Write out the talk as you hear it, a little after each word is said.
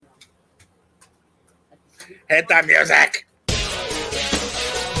Hit the music.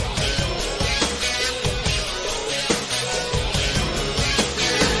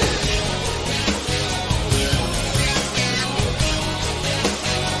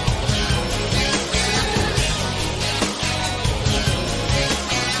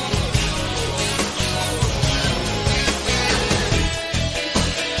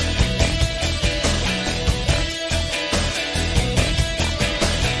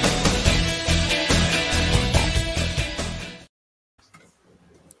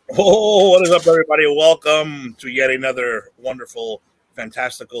 Oh, what is up, everybody? Welcome to yet another wonderful,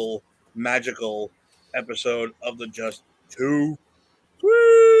 fantastical, magical episode of the Just Two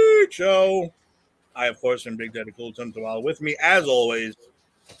Sweet Show. I, of course, am Big Daddy Cool Tim Tawala. With me, as always,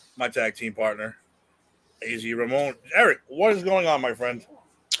 my tag team partner, AZ Ramon. Eric, what is going on, my friend?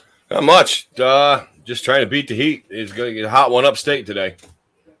 Not much. Just trying to beat the heat. It's going to get a hot one upstate today.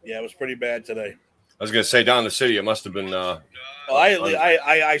 Yeah, it was pretty bad today. I was going to say down in the city, it must have been.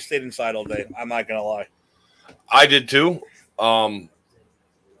 I stayed inside all day. I'm not gonna lie. I did too. I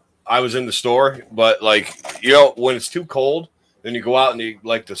was in the store, but when it's too cold, then you go out and you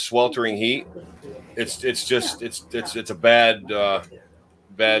like the sweltering heat. It's a bad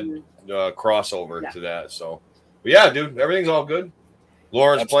crossover to that. So, but yeah, dude, everything's all good.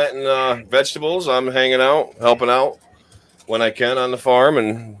 Lauren's planting vegetables. I'm hanging out, helping out when I can on the farm,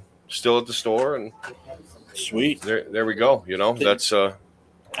 and still at the store and. Sweet. There we go. You know, that's I'm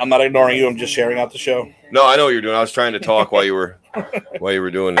not ignoring you. I'm just sharing out the show. No, I know what you're doing. I was trying to talk while you were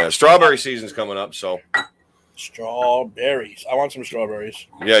doing that. Strawberry season's coming up, so strawberries. I want some strawberries.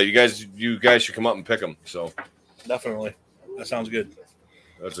 Yeah, you guys should come up and pick them. So definitely, that sounds good.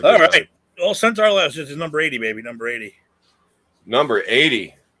 That's a good all right. Time. Well, since our last, this is number 80, baby. Number 80. Number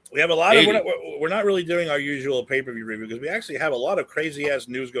 80. We have a lot of. We're not really doing our usual pay-per-view review because we actually have a lot of crazy ass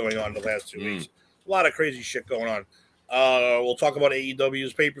news going on the last 2 weeks. A lot of crazy shit going on. We'll talk about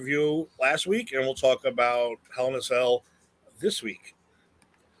AEW's pay-per-view last week, and we'll talk about Hell in a Cell this week.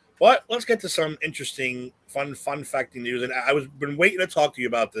 But let's get to some interesting, fun facty news. And I was been waiting to talk to you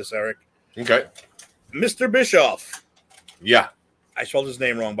about this, Eric. Okay. Mr. Bischoff. Yeah. I spelled his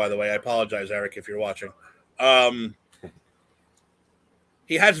name wrong, by the way. I apologize, Eric, if you're watching.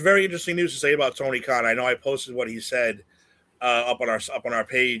 He has very interesting news to say about Tony Khan. I know I posted what he said up on our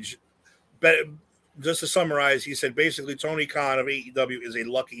page. But just to summarize, he said basically Tony Khan of AEW is a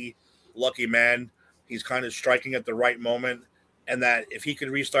lucky man. He's kind of striking at the right moment, and that if he could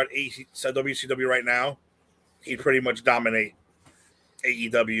restart WCW right now, he'd pretty much dominate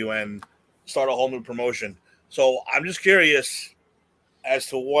AEW and start a whole new promotion. So I'm just curious as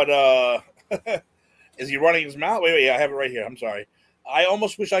to what is he running his mouth? Wait, I have it right here. I'm sorry. I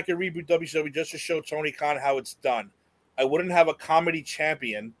almost wish I could reboot WCW just to show Tony Khan how it's done. I wouldn't have a comedy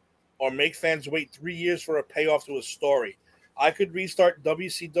champion or make fans wait 3 years for a payoff to a story. I could restart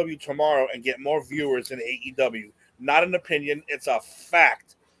WCW tomorrow and get more viewers than AEW. Not an opinion, it's a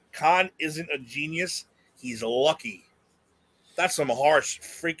fact. Khan isn't a genius, he's lucky. That's some harsh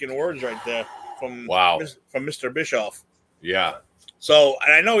freaking words right there from Mr. Bischoff. Yeah. So,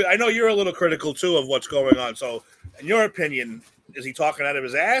 and I know you're a little critical too of what's going on. So, in your opinion, is he talking out of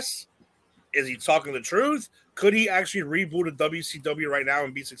his ass? Is he talking the truth? Could he actually reboot a WCW right now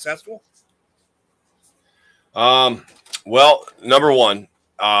and be successful? Well, number one,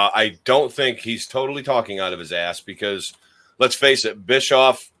 I don't think he's totally talking out of his ass because, let's face it,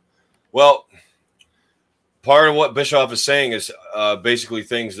 Bischoff, well, part of what Bischoff is saying is basically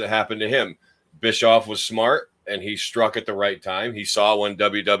things that happened to him. Bischoff was smart, and he struck at the right time. He saw when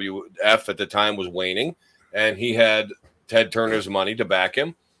WWF at the time was waning, and he had Ted Turner's money to back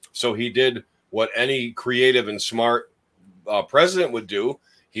him. So he did what any creative and smart president would do.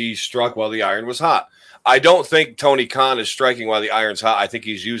 He struck while the iron was hot. I don't think Tony Khan is striking while the iron's hot. I think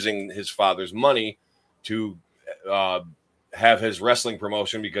he's using his father's money to have his wrestling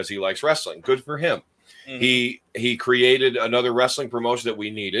promotion because he likes wrestling. Good for him. Mm-hmm. He created another wrestling promotion that we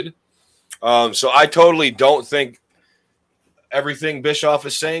needed. So I totally don't think everything Bischoff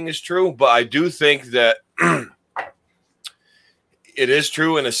is saying is true, but I do think that it is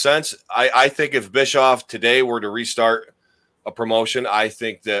true in a sense. I think if Bischoff today were to restart a promotion, I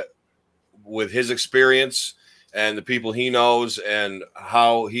think that with his experience and the people he knows and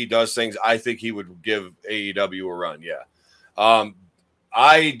how he does things, I think he would give AEW a run. Yeah.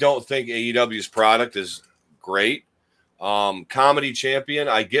 I don't think AEW's product is great. Comedy champion,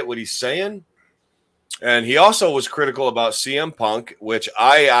 I get what he's saying. And he also was critical about CM Punk, which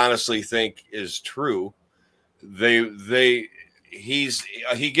I honestly think is true. He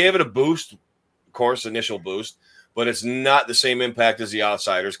gave it a boost, of course, initial boost, but it's not the same impact as the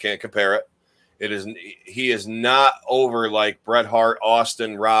Outsiders. Can't compare it. He is not over like Bret Hart,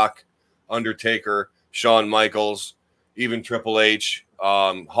 Austin, Rock, Undertaker, Shawn Michaels, even Triple H,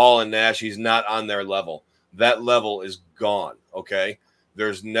 Hall and Nash. He's not on their level. That level is gone. Okay.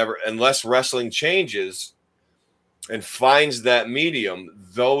 There's never, unless wrestling changes and finds that medium,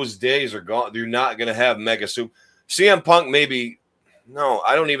 those days are gone. You're not going to have mega soup. CM Punk, maybe. No,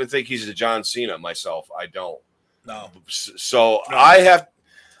 I don't even think he's a John Cena myself. I don't. No. So No.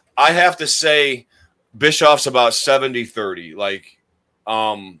 I have to say Bischoff's about 70-30. Like,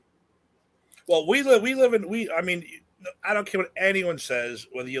 well, I mean, I don't care what anyone says,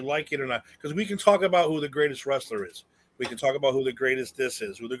 whether you like it or not, because we can talk about who the greatest wrestler is. We can talk about who the greatest this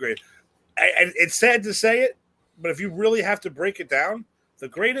is, who the greatest. And it's sad to say it, but if you really have to break it down, the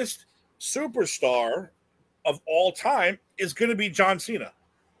greatest superstar of all time is going to be John Cena.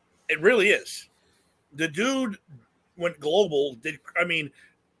 It really is. The dude went global. I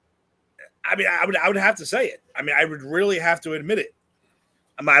would have to say it. I mean, I would really have to admit it.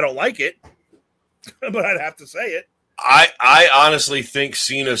 I don't like it, but I'd have to say it. I honestly think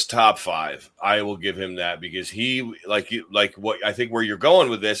Cena's top 5. I will give him that because he like what I think where you're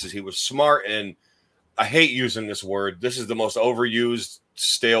going with this is he was smart, and I hate using this word. This is the most overused,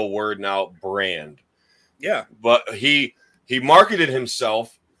 stale word now, brand. Yeah. But he marketed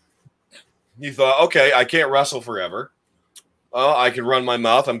himself. He thought, okay, I can't wrestle forever. I can run my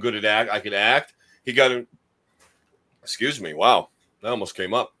mouth. I'm good at act. I can act. He got him. Excuse me. Wow. That almost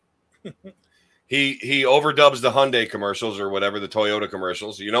came up. He overdubs the Hyundai commercials or whatever, the Toyota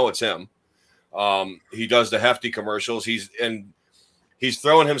commercials. You know it's him. He does the hefty commercials. He's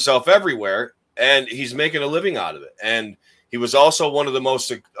throwing himself everywhere, and he's making a living out of it. And he was also one of the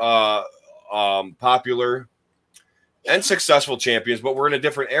most popular and successful champions, but we're in a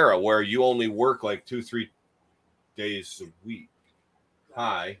different era where you only work like 2-3 days a week.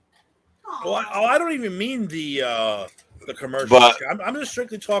 Hi. Well, I don't even mean the commercials. But I'm just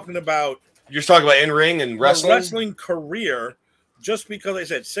strictly talking about. You're talking about in-ring and wrestling? Wrestling career, just because I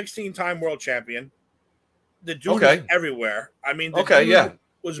said 16-time world champion. The dude is everywhere. I mean, the dude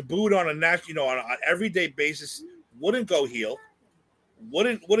was booed on on an everyday basis, wouldn't go heel,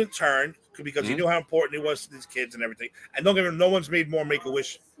 wouldn't turn because he knew how important he was to these kids and everything. And don't get me wrong, no one's made more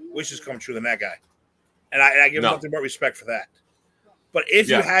wishes come true than that guy. And I give him nothing but respect for that. But if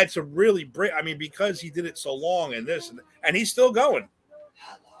you had to really break, I mean, because he did it so long and and he's still going.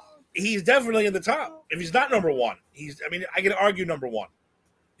 He's definitely in the top. If he's not number one, I can argue number one.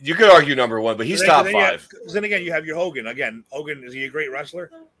 You could argue number one, but he's top 5. Then again, you have your Hogan. Again, Hogan, is he a great wrestler?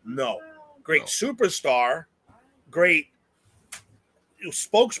 No. Great superstar. Great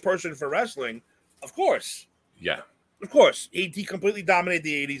spokesperson for wrestling. Of course. Yeah. Of course. He completely dominated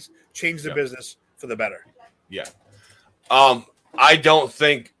the 80s, changed the business for the better. Yeah. I don't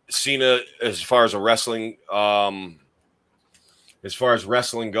think Cena, as far as wrestling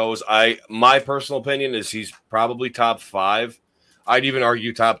goes, my personal opinion is he's probably top 5. I'd even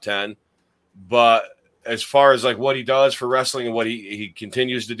argue top 10. But as far as like what he does for wrestling and what he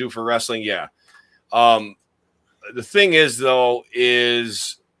continues to do for wrestling, yeah. The thing is, though,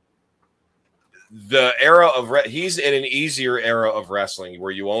 is the era of he's in an easier era of wrestling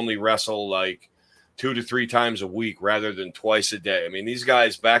where you only wrestle like 2 to 3 times a week rather than twice a day. I mean, these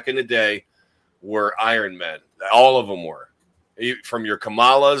guys back in the day were Iron Men. All of them were. From your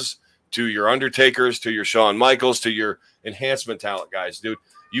Kamalas to your Undertakers to your Shawn Michaels to your enhancement talent guys, dude.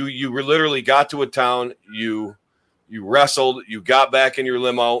 You literally got to a town, you wrestled, you got back in your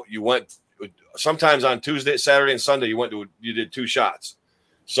limo, you went sometimes on Tuesday, Saturday, and Sunday, you did 2 shots.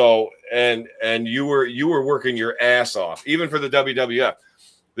 So and you were working your ass off, even for the WWF.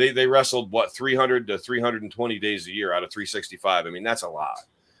 They wrestled 300 to 320 days a year out of 365. I mean, that's a lot.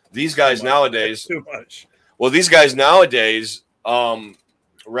 These guys nowadays, too much. Well, these guys nowadays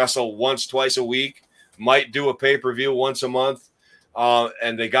wrestle once, twice a week, might do a pay-per-view once a month,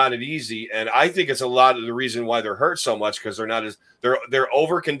 and they got it easy. And I think it's a lot of the reason why they're hurt so much because they're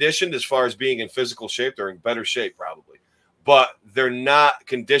over-conditioned as far as being in physical shape. They're in better shape probably, but they're not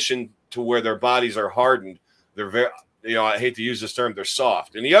conditioned to where their bodies are hardened. They're very, I hate to use this term, they're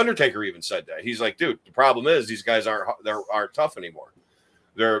soft. And the Undertaker even said that. He's like, dude, the problem is these guys aren't tough anymore.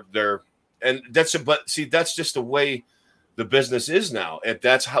 That's just the way the business is now. And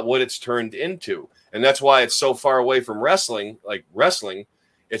that's what it's turned into. And that's why it's so far away from wrestling. Like wrestling,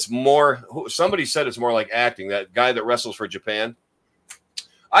 it's more, somebody said it's more like acting. That guy that wrestles for Japan.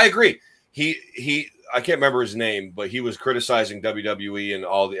 I agree. I can't remember his name, but he was criticizing WWE and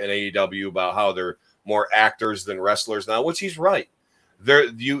AEW about how they're more actors than wrestlers now, which he's right.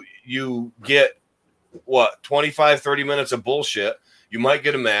 You get 25, 30 minutes of bullshit. You might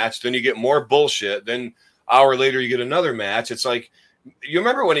get a match, then you get more bullshit. Then hour later, you get another match. It's like, you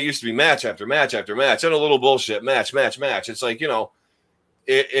remember when it used to be match after match after match and a little bullshit match. It's like,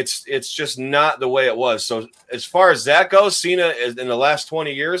 it's just not the way it was. So as far as that goes, Cena is in the last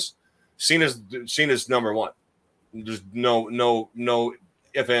 20 years, Cena's number one. There's no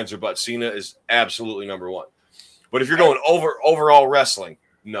if, ands, or buts. Cena is absolutely number one. But if you're going overall wrestling,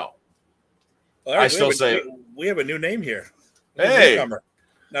 no. All right, I still say we have a new name here. Hey,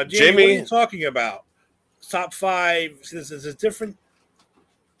 now Jamie, what are you talking about? Top five. There's different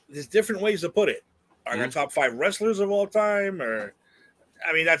ways to put it. Are there top five wrestlers of all time, or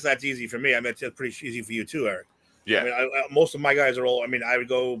I mean that's easy for me. I mean it's pretty easy for you too, Eric. Yeah. I mean, most of my guys are all. I mean, I would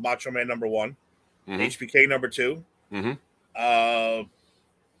go Macho Man number one, HBK number two. Mm-hmm.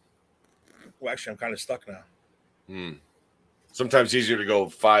 Well, actually, I'm kind of stuck now. Sometimes easier to go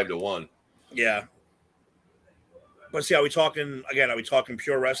 5-1. Yeah. But see, are we talking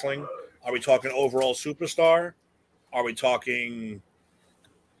pure wrestling? Are we talking overall superstar? Are we talking?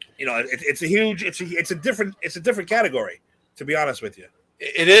 It's a different category. To be honest with you,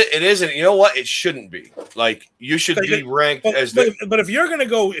 it isn't. You know what? It shouldn't be. Like you should be ranked as. But if you're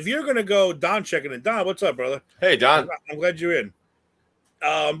gonna go, Don checking in. Don, what's up, brother? Hey, Don. I'm glad you're in.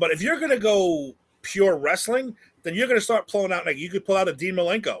 But if you're gonna go pure wrestling, then you're gonna start pulling out. Like you could pull out a Dean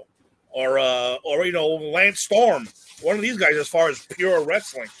Malenko, or Lance Storm. One of these guys, as far as pure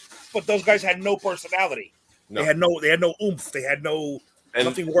wrestling. But those guys had no personality. No. They had no oomph. They had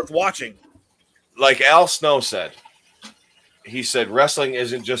nothing worth watching. Like Al Snow said, he said wrestling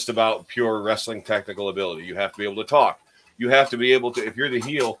isn't just about pure wrestling technical ability. You have to be able to talk. You have to be able to, if you're the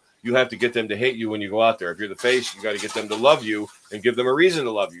heel, you have to get them to hate you when you go out there. If you're the face, you got to get them to love you and give them a reason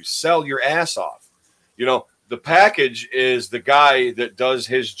to love you. Sell your ass off. The package is the guy that does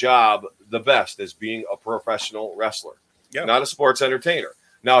his job the best as being a professional wrestler, not a sports entertainer.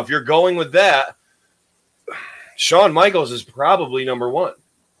 Now, if you're going with that, Shawn Michaels is probably number one.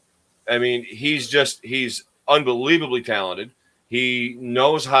 I mean, he's unbelievably talented. He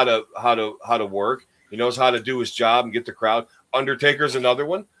knows how to work. He knows how to do his job and get the crowd. Undertaker's another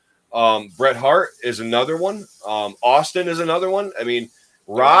one. Bret Hart is another one. Austin is another one. I mean,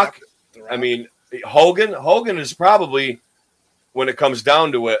 Rock. I mean, Hogan is probably, when it comes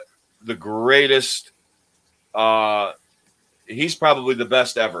down to it, the greatest. He's probably the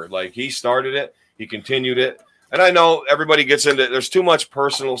best ever. Like, he started it, he continued it. And I know everybody gets into there's too much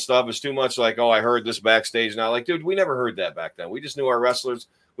personal stuff. It's too much like, oh, I heard this backstage now. Like, dude, we never heard that back then. We just knew our wrestlers.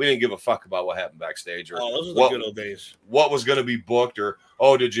 We didn't give a fuck about what happened backstage or those are the good old days. What was going to be booked, or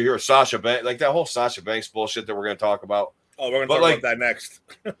oh, did you hear Sasha Banks? Like that whole Sasha Banks bullshit that we're going to talk about. Oh, we're going to talk about that next.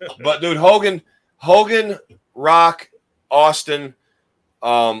 But dude, Hogan, Rock, Austin,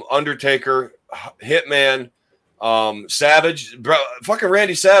 Undertaker, Hitman, Savage, bro, fucking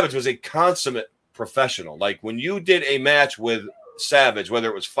Randy Savage was a consummate professional. Like when you did a match with Savage, whether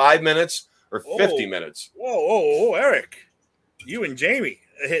it was 5 minutes or 50 minutes. Whoa, Eric, you and Jamie.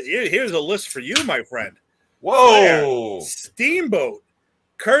 Here's a list for you, my friend. Whoa, Flair, Steamboat,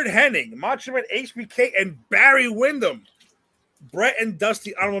 Kurt Hennig, Macho Man, HBK, and Barry Windham. Brett and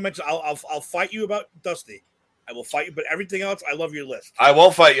Dusty. I don't want to mention. I'll fight you about Dusty. I will fight you, but everything else, I love your list. I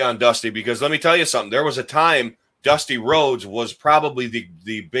won't fight you on Dusty because let me tell you something. There was a time Dusty Rhodes was probably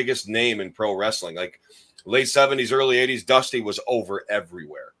the biggest name in pro wrestling. Like late 70s, early 80s, Dusty was over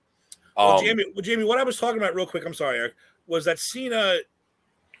everywhere. Jamie, what I was talking about real quick, I'm sorry, Eric, was that Cena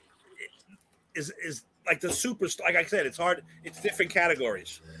is like the superstar. Like I said, it's hard. It's different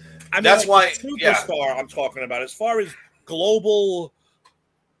categories. I mean, that's why superstar I'm talking about as far as global,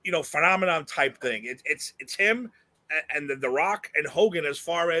 phenomenon type thing. It's him and the Rock and Hogan as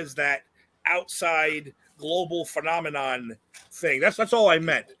far as that outside global phenomenon thing. That's all I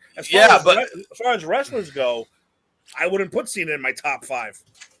meant. As far as wrestlers go, I wouldn't put Cena in my top 5.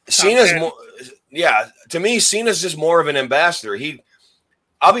 Cena's more, to me, Cena's just more of an ambassador.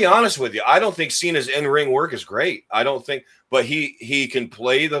 I'll be honest with you. I don't think Cena's in-ring work is great. I don't think, but he can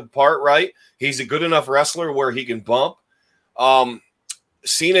play the part right. He's a good enough wrestler where he can bump.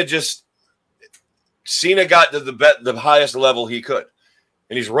 Cena got to the highest level he could,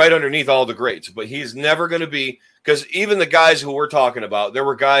 and he's right underneath all the greats. But he's never going to be, because even the guys who we're talking about, there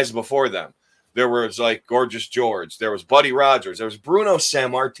were guys before them. There was like Gorgeous George. There was Buddy Rogers. There was Bruno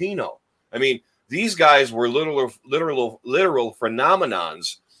Sammartino. I mean, these guys were literal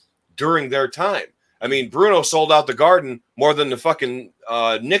phenomenons during their time. I mean, Bruno sold out the Garden more than the fucking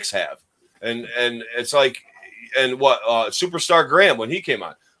Knicks have, and it's like, and what Superstar Graham when he came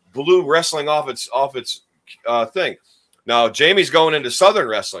on blew wrestling off its thing. Now Jamie's going into Southern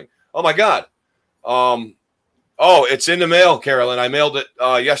wrestling. Oh my God, Oh, it's in the mail, Carolyn. I mailed it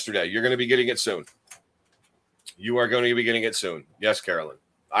yesterday. You're going to be getting it soon. You are going to be getting it soon. Yes, Carolyn.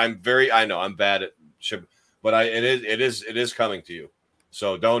 I know I'm bad at ship, but it is coming to you.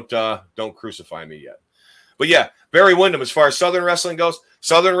 So don't crucify me yet. But yeah, Barry Windham, as far as Southern Wrestling goes,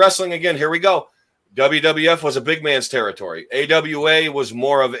 Southern Wrestling, again, here we go. WWF was a big man's territory. AWA was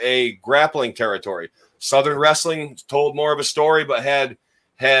more of a grappling territory. Southern Wrestling told more of a story, but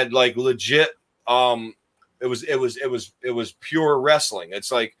had like legit it was pure wrestling.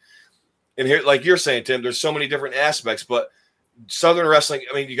 It's like, and here, like you're saying, Tim, there's so many different aspects, but Southern Wrestling,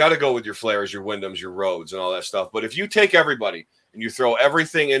 I mean, you got to go with your Flairs, your Wyndhams, your Rhodes, and all that stuff. But if you take everybody and you throw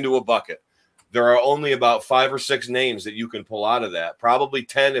everything into a bucket, there are only about 5 or 6 names that you can pull out of that. Probably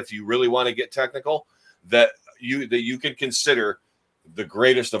 10 if you really want to get technical, that you can consider the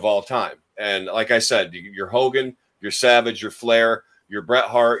greatest of all time. And like I said, your Hogan, your Savage, your Flair, your Bret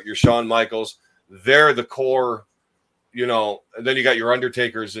Hart, your Shawn Michaels, they're the core, you know. And then you got your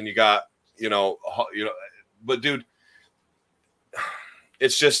Undertakers, and you got, you know. But dude,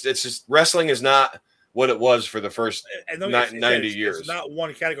 it's just wrestling is not what it was for the first 90 years. It's not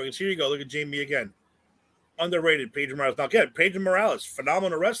one category. Here you go. Look at Jamie again. Underrated, Pedro Morales. Now again, Pedro Morales,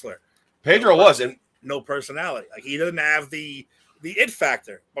 phenomenal wrestler. Pedro was, and no personality. Like, he doesn't have the it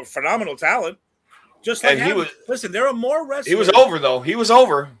factor, but phenomenal talent. Just like, and he was. Listen, there are more wrestlers. He was over though. He was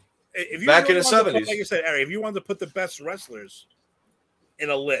over. If you back in the 70s, like you said, Eric, if you wanted to put the best wrestlers in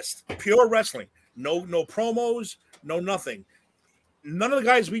a list, pure wrestling, no promos, no nothing. None of the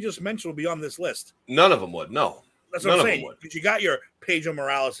guys we just mentioned will be on this list. None of them would. No, that's what I'm saying. But you got your Pedro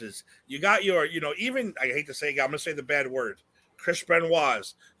Moraleses. You got your, even, I hate to say it, I'm going to say the bad word, Chris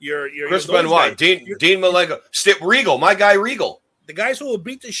Benoit's. Chris Benoit, Dean Malenko, Stip Regal, my guy Regal. The guys who will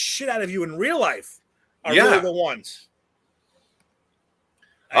beat the shit out of you in real life are really the ones.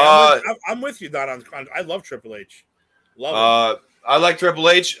 I'm with you, Don. I love Triple H. Love him. I like Triple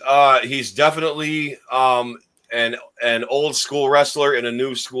H. He's definitely an old school wrestler in a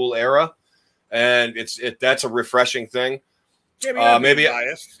new school era, and that's a refreshing thing. Jamie, maybe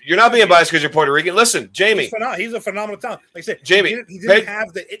biased. You're not being biased because you're Puerto Rican. Listen, Jamie, he's a phenomenal talent. Like I said, Jamie, he didn't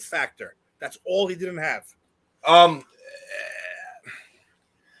have the it factor. That's all he didn't have.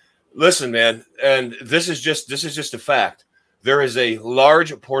 Listen, man, and this is just a fact. There is a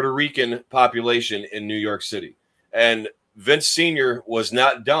large Puerto Rican population in New York City, and Vince Sr. was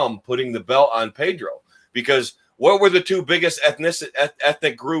not dumb putting the belt on Pedro, because what were the two biggest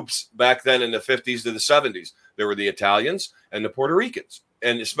ethnic groups back then in the 50s to the 70s? There were the Italians and the Puerto Ricans,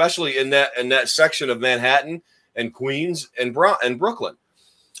 and especially in that section of Manhattan and Queens and Brooklyn.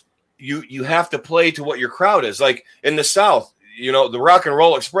 You have to play to what your crowd is. Like in the South, the Rock and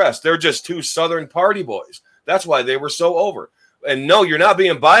Roll Express, they're just two Southern party boys. That's why they were so over. And no, you're not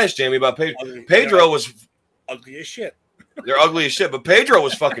being biased, Jamie, about Pedro. Pedro was ugly as shit. They're ugly as shit, but Pedro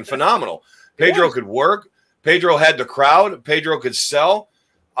was fucking phenomenal. Pedro could work. Pedro had the crowd. Pedro could sell.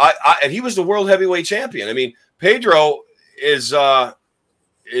 And he was the world heavyweight champion. I mean, Pedro he's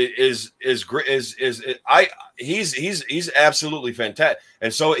absolutely fantastic.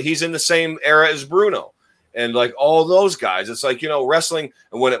 And so he's in the same era as Bruno and like all those guys. It's like, wrestling,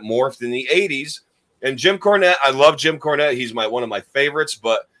 and when it morphed in the 80s. And Jim Cornette, I love Jim Cornette. He's one of my favorites,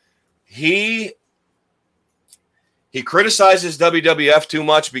 but he criticizes WWF too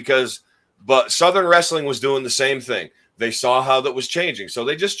much but Southern Wrestling was doing the same thing. They saw how that was changing, so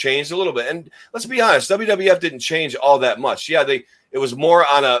they just changed a little bit. And let's be honest, WWF didn't change all that much. Yeah, it was more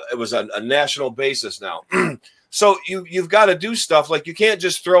on a national basis now. So you've got to do stuff like, you can't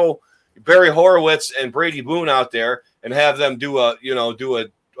just throw Barry Horowitz and Brady Boone out there and have them do a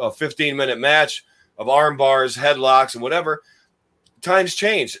 15-minute match of arm bars, headlocks, and whatever. Times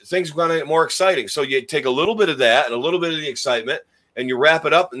change. Things are going to get more exciting. So you take a little bit of that and a little bit of the excitement, and you wrap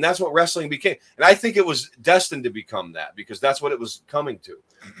it up, and that's what wrestling became. And I think it was destined to become that, because that's what it was coming to.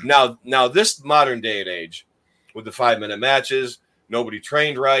 Now this modern day and age, with the 5-minute matches, nobody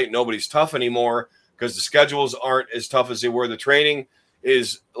trained right, nobody's tough anymore because the schedules aren't as tough as they were. The training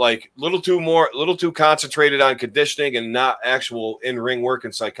is like a little too concentrated on conditioning and not actual in-ring work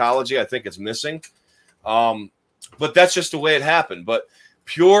and psychology. I think it's missing. But that's just the way it happened. But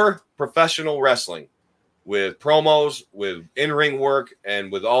pure professional wrestling with promos, with in-ring work,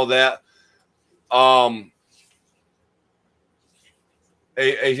 and with all that.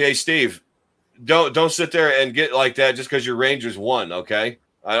 Hey, Steve, don't sit there and get like that just because your Rangers won, okay?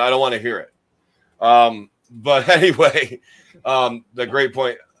 I don't want to hear it. But anyway, the great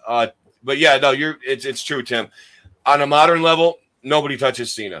point. But yeah, no, it's true, Tim. On a modern level, nobody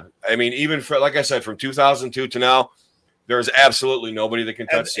touches Cena. I mean, even like I said, from 2002 to now, there's absolutely nobody that can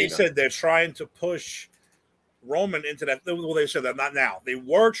touch Cena. They said they're trying to push Roman into that. Well, they said that not now. They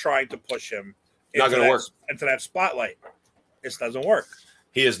were trying to push him into that spotlight. This doesn't work.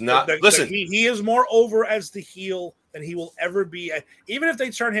 He is not. Listen, he is more over as the heel than he will ever be. Even if they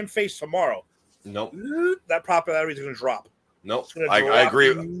turn him face tomorrow, nope, that popularity is going to drop. Nope, I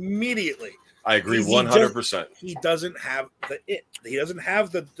agree immediately. I agree 100%. He doesn't have the it. He doesn't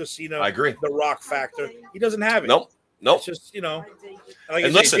have the Cena. I agree. The Rock factor. He doesn't have it. Nope. It's just like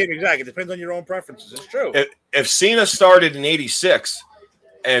and listen, exactly. It depends on your own preferences. It's true. If Cena started in '86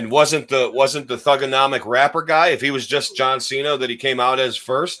 and wasn't the thugonomic rapper guy, if he was just John Cena that he came out as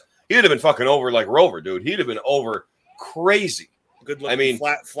first, he'd have been fucking over like Rover, dude. He'd have been over crazy. Good looking,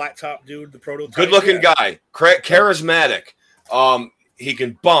 flat top dude, the prototype. Good looking guy, charismatic. He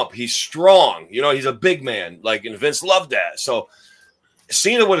can bump. He's strong. He's a big man. Like, and Vince loved that. So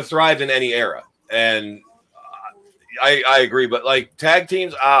Cena would have thrived in any era. And I agree. But like tag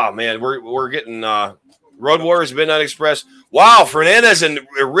teams, man, we're getting Road Warriors, Midnight Express. Wow, Fernandez and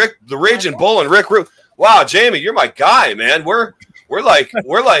Rick, the Ridge and Bull and Rick Rude. Wow, Jamie, you're my guy, man. We're like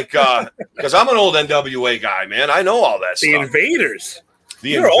because I'm an old NWA guy, man. I know all that stuff. The Invaders.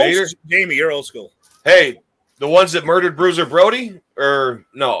 You're Invaders. Jamie, you're old school. Hey, the ones that murdered Bruiser Brody, or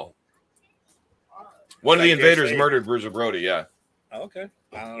no? One of the Invaders murdered Bruiser Brody. Yeah. Oh, okay.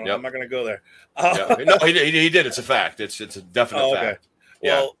 I don't know. Yep. I'm not going to go there. No, he did. It's a fact. It's a definite fact.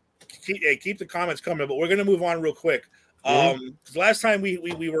 Well, keep the comments coming, but we're going to move on real quick. Last time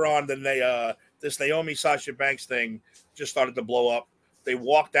we were on, this Naomi Sasha Banks thing just started to blow up. They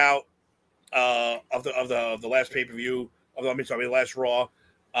walked out of the last pay-per-view the last Raw.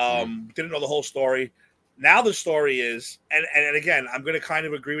 Didn't know the whole story. Now the story is, and again, I'm going to kind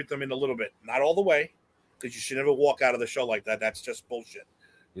of agree with them in a little bit, not all the way, because you should never walk out of the show like that. That's just bullshit.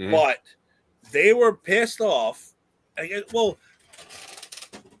 But they were pissed off. Well,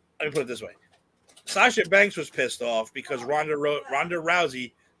 let me put it this way: Sasha Banks was pissed off because Ronda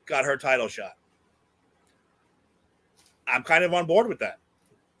Rousey got her title shot. I'm kind of on board with that,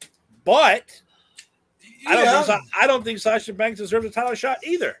 but I don't think Sasha Banks deserves a title shot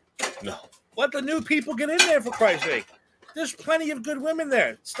either. No. Let the new people get in there, for Christ's sake. There's plenty of good women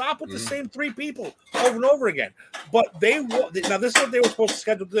there. Stop with the same three people over and over again. But now this is what they were supposed to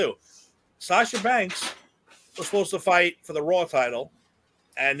schedule to do. Sasha Banks was supposed to fight for the Raw title,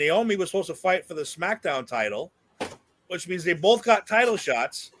 and Naomi was supposed to fight for the SmackDown title, which means they both got title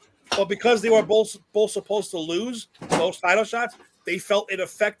shots. But because they were both supposed to lose those title shots, they felt it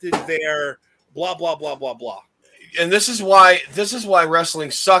affected their blah blah blah blah blah. And this is why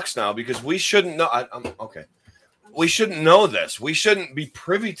wrestling sucks now, because we shouldn't know. Okay. We shouldn't know this. We shouldn't be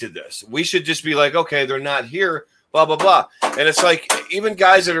privy to this. We should just be like, okay, they're not here, blah, blah, blah. And it's like, even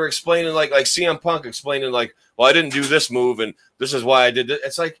guys that are explaining, like CM Punk explaining, like, well, I didn't do this move, and this is why I did it.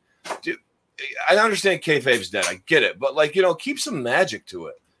 It's like, dude, I understand kayfabe's dead. I get it. But, like, keep some magic to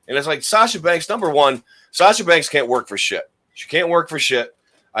it. And it's like Sasha Banks, number one, Sasha Banks can't work for shit. She can't work for shit.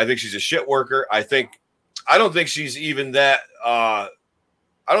 I think she's a shit worker. I don't think she's even that. As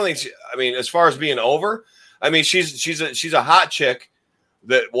far as being over, she's a hot chick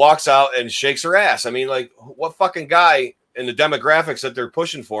that walks out and shakes her ass. I mean, like, what fucking guy in the demographics that they're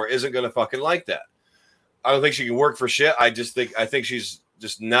pushing for isn't going to fucking like that? I don't think she can work for shit. I think she's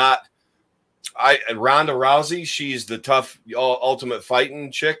just not. Ronda Rousey, she's the tough, ultimate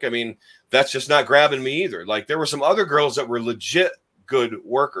fighting chick. I mean, that's just not grabbing me either. Like, there were some other girls that were legit good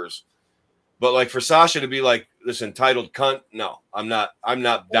workers. But like for Sasha to be like this entitled cunt, no, I'm not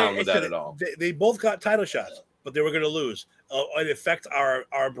down with that at all. They both got title shots, but they were going to lose. It affects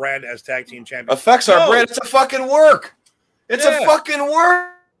our brand as tag team champions. Affects our brand. It's a fucking work. It's a fucking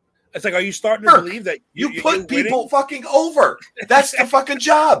work. It's like, are you starting to believe that you put people fucking over? That's the fucking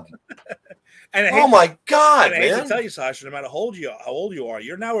job. And my God, man! I hate to tell you, Sasha, no matter how old you are,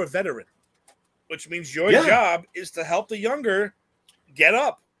 you're now a veteran, which means your job is to help the younger get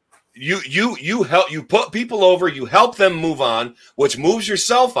up. You help, you put people over, you help them move on, which moves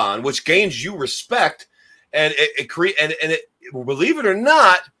yourself on, which gains you respect, and it believe it or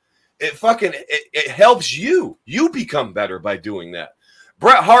not, it helps you become better by doing that.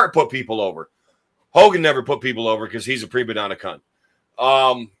 Bret Hart put people over. Hogan never put people over because he's a prima donna cunt.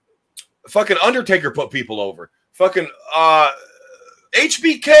 Fucking Undertaker put people over. Fucking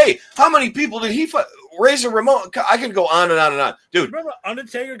HBK. How many people did he Razor Ramon? I can go on and on and on. Dude. Remember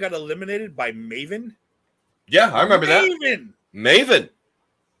Undertaker got eliminated by Maven? Yeah, I remember that. Maven.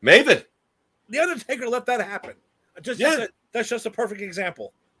 The Undertaker let that happen. That's just a perfect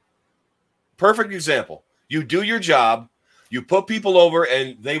example. Perfect example. You do your job. You put people over,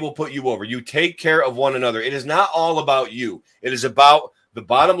 and they will put you over. You take care of one another. It is not all about you. It is about the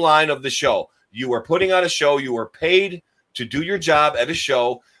bottom line of the show. You are putting on a show. You are paid to do your job at a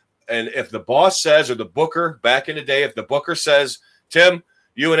show. And if the boss says, or the booker back in the day, if the booker says, Tim,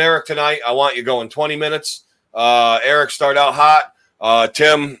 you and Eric tonight, I want you going 20 minutes. Eric start out hot.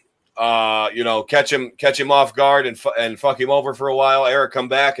 Tim, catch him off guard and fuck him over for a while. Eric come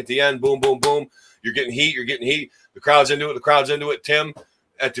back at the end. Boom, boom, boom. You're getting heat. The crowd's into it. Tim,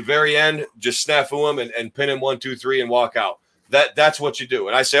 at the very end, just snafu him and pin him 1, 2, 3 and walk out. That's what you do.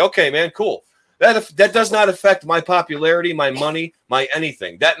 And I say, okay, man, cool. That does not affect my popularity, my money, my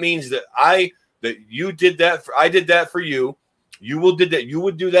anything. That means that you did that. I did that for you. You would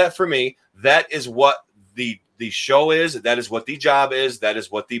do that for me. That is what the show is. That is what the job is. That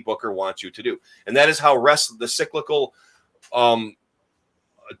is what the booker wants you to do. And that is how the cyclical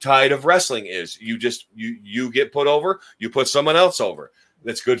tide of wrestling is. You get put over. You put someone else over.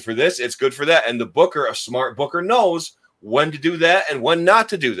 That's good for this. It's good for that. And the booker, a smart booker, knows when to do that and when not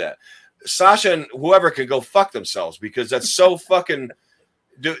to do that. Sasha and whoever can go fuck themselves, because that's so fucking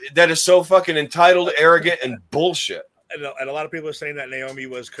entitled, arrogant, and bullshit. And a lot of people are saying that Naomi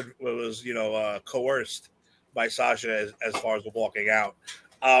was coerced by Sasha as far as the walking out.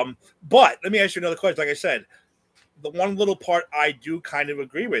 But let me ask you another question. Like I said, the one little part I do kind of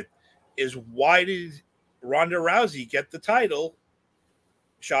agree with is, why did Ronda Rousey get the title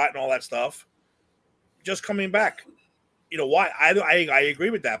shot and all that stuff just coming back? Why? I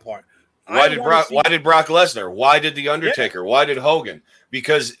agree with that part. Why did Brock Lesnar? Why did The Undertaker? Yeah. Why did Hogan?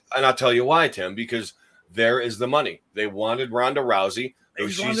 Because, and I'll tell you why, Tim, because there is the money. They wanted Ronda Rousey.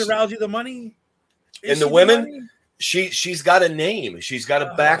 Is Ronda Rousey the money? And the women, she's got a name. She's got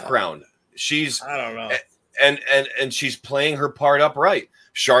a background. I don't know. And she's playing her part upright.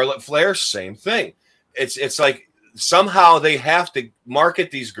 Charlotte Flair, same thing. It's like somehow they have to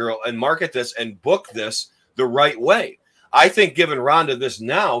market these girls and market this and book this the right way. I think giving Ronda this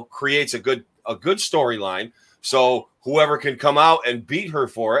now creates a good storyline. So whoever can come out and beat her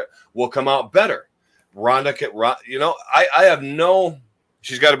for it will come out better. Ronda can, I have no.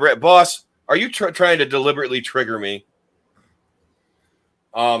 She's got a boss. Are you trying to deliberately trigger me?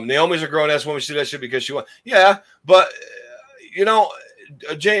 Naomi's a grown-ass woman. She did that shit because she wants. Yeah, but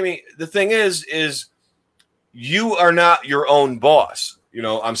Jamie, the thing is you are not your own boss.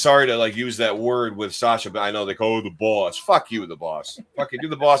 I'm sorry to use that word with Sasha, but I know they go, the boss. Fuck you, the boss. Fucking you,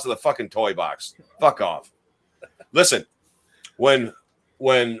 the boss of the fucking toy box. Fuck off. Listen, when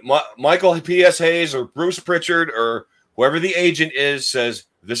Michael P.S. Hayes or Bruce Pritchard or whoever the agent is says,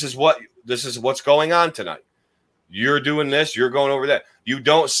 this is what's going on tonight. You're doing this. You're going over that. You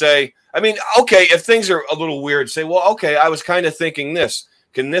don't say, okay, if things are a little weird, say, well, okay, I was kind of thinking this.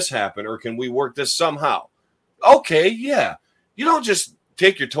 Can this happen? Or can we work this somehow? Okay, yeah. You don't just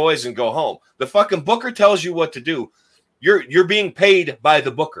take your toys and go home. The fucking booker tells you what to do. You're being paid by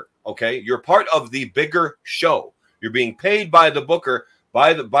the booker, okay? You're part of the bigger show. You're being paid by the booker,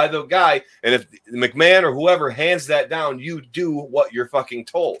 by the guy, and if McMahon or whoever hands that down, you do what you're fucking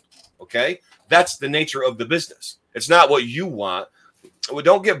told, okay? That's the nature of the business. It's not what you want.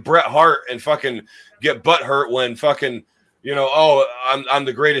 Don't get Bret Hart and fucking get butthurt when fucking, I'm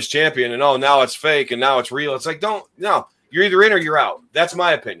the greatest champion, and now it's fake and now it's real. It's like, you're either in or you're out. That's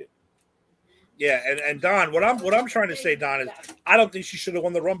my opinion. Yeah, and Don, what I'm trying to say, Don, is I don't think she should have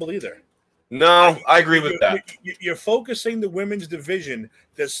won the Rumble either. No, I agree with that. You're focusing the women's division,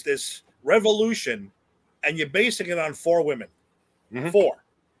 this revolution, and you're basing it on 4 women. Mm-hmm. 4.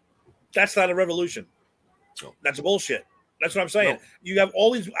 That's not a revolution. No. That's bullshit. That's what I'm saying. No. You have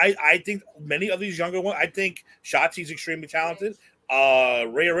all these. I think many of these younger ones. I think Shotzi's extremely talented.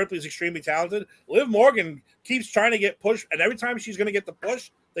 Rhea Ripley's extremely talented. Liv Morgan keeps trying to get pushed, and every time she's going to get the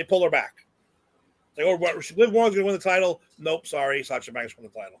push, they pull her back. They go, Liv Morgan's going to win the title. Nope, sorry, Sasha Banks won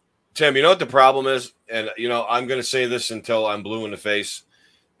the title. Tim, you know what the problem is? And, I'm going to say this until I'm blue in the face,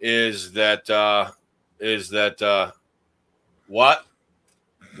 is that what?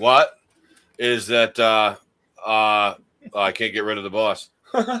 Is that I can't get rid of the boss.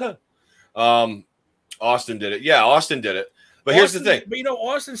 Austin did it. Yeah, Austin did it. But here's the thing. But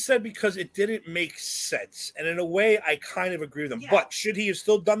Austin said because it didn't make sense. And in a way, I kind of agree with him. Yeah. But should he have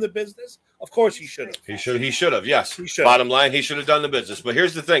still done the business? Of course he should have. He should have, yes. Bottom line, he should have done the business. But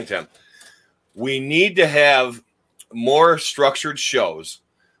here's the thing, Tim. We need to have more structured shows.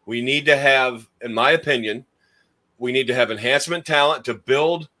 We need to have, in my opinion, enhancement talent to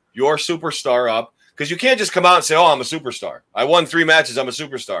build your superstar up. Because you can't just come out and say, I'm a superstar. I won 3 matches. I'm a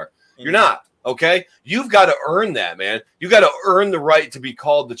superstar. Mm-hmm. You're not. Okay, you've got to earn that, man. You got to earn the right to be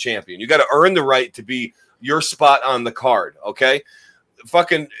called the champion. You got to earn the right to be your spot on the card. Okay,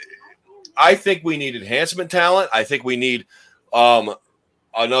 I think we need enhancement talent. I think we need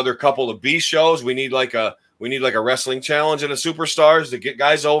another couple of B shows. We need like a wrestling challenge and a superstars to get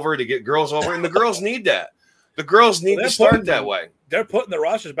guys over, to get girls over, and the girls need that. The girls need to start that way. They're putting the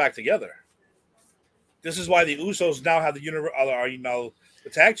rosters back together. This is why the Usos now have the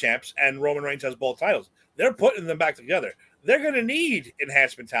tag champs, and Roman Reigns has both titles. They're putting them back together. They're going to need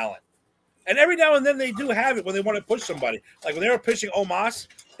enhancement talent. And every now and then they do have it when they want to push somebody. Like when they were pushing Omos,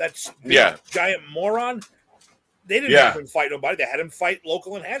 that giant moron, they didn't have him fight nobody. They had him fight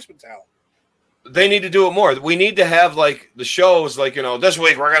local enhancement talent. They need to do it more. We need to have like the shows, like, this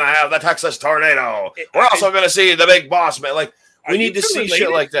week we're going to have the Texas Tornado. We're also going to see the Big Boss Man. Like, we need to see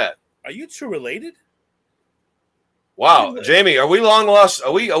shit like that. Are you two related? Wow, Jamie, are we long lost?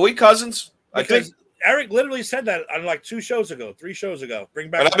 Are we cousins? Because I think Eric literally said that on like 3 shows ago.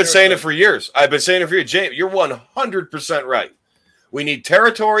 Bring back. And I've been saying it for years. Jamie, you're 100% right. We need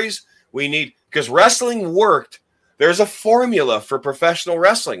territories. Because wrestling worked. There's a formula for professional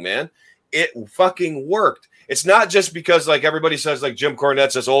wrestling, man. It fucking worked. It's not just because like everybody says like Jim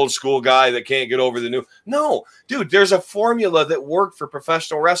Cornette's this old school guy that can't get over the new. No, dude, there's a formula that worked for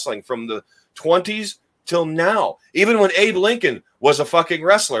professional wrestling from the 20s till now. Even when Abe Lincoln was a fucking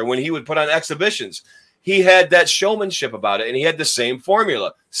wrestler, when he would put on exhibitions, he had that showmanship about it, and he had the same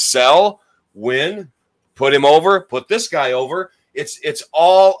formula: sell, win, put him over, put this guy over. It's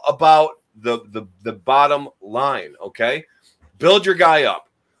all about the bottom line. Okay, build your guy up,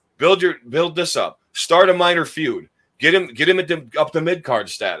 build this up, start a minor feud, get him up to mid card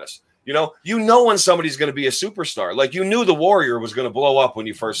status. You know when somebody's going to be a superstar. Like you knew the Warrior was going to blow up when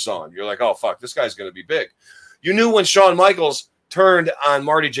you first saw him. You're like, oh fuck, this guy's going to be big. You knew when Shawn Michaels turned on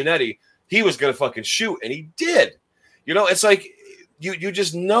Marty Jannetty, he was going to fucking shoot, and he did. It's like you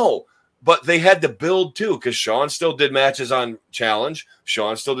just know. But they had to build too, because Shawn still did matches on Challenge.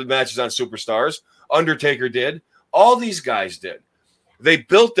 Shawn still did matches on Superstars. Undertaker did. All these guys did. They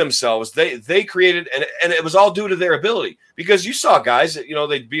built themselves. They created, and it was all due to their ability. Because you saw guys that,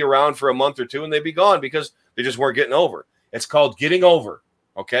 they'd be around for a month or two and they'd be gone because they just weren't getting over. It's called getting over,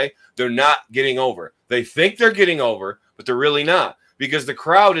 okay? They're not getting over. They think they're getting over, but they're really not. Because the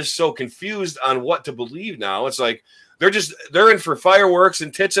crowd is so confused on what to believe now. It's like they're in for fireworks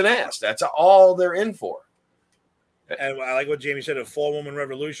and tits and ass. That's all they're in for. And I like what Jamie said, a 4-woman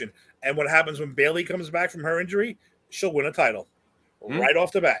revolution. And what happens when Bayley comes back from her injury? She'll win a title. Right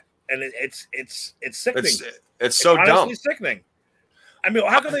off the bat, and it's sickening. It's so dumb. Sickening. I mean,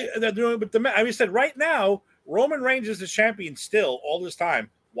 how can they're doing it with the? I mean, said right now, Roman Reigns is the champion still all this time.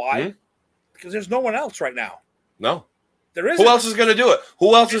 Why? Because there's no one else right now. No, there isn't. Who else is going to do it?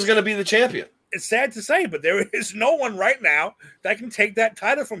 Who else is going to be the champion? It's sad to say, but there is no one right now that can take that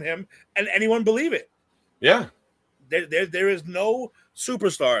title from him, and anyone believe it. Yeah, there is no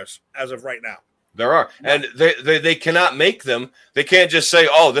superstars as of right now. There are, and they cannot make them. They can't just say,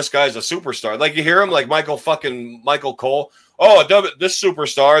 "Oh, this guy's a superstar." Like you hear him, like Michael Cole. Oh, this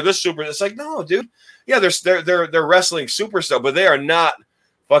superstar, this super. It's like, no, dude. Yeah, they're wrestling superstar, but they are not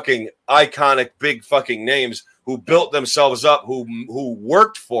fucking iconic, big fucking names who built themselves up, who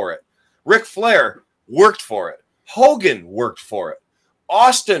worked for it. Ric Flair worked for it. Hogan worked for it.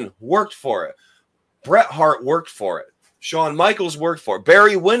 Austin worked for it. Bret Hart worked for it. Shawn Michaels worked for it.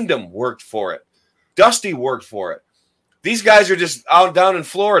 Barry Windham worked for it. Dusty worked for it. These guys are just out down in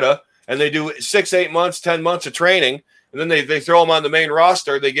Florida, and they do 6, 8 months, 10 months of training, and then they throw them on the main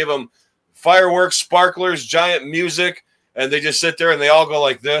roster. They give them fireworks, sparklers, giant music, and they just sit there and they all go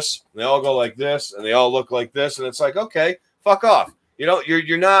like this, and they all go like this, and they all look like this, and it's like, okay, fuck off.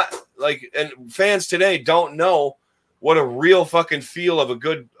 You're not like, and fans today don't know what a real fucking feel of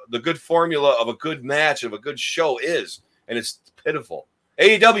the good formula of a good match, of a good show is, and it's pitiful.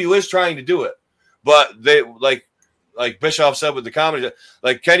 AEW is trying to do it. But they like Bischoff said with the comedy,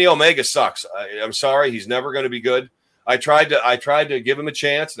 like Kenny Omega sucks. I'm sorry, he's never going to be good. I tried to give him a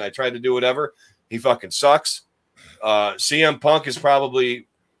chance, and I tried to do whatever. He fucking sucks. CM Punk is probably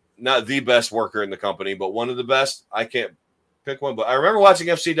not the best worker in the company, but one of the best. I can't pick one, but I remember watching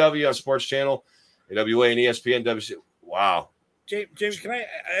FCW on Sports Channel, AWA and ESPN. WC. Wow. James, can I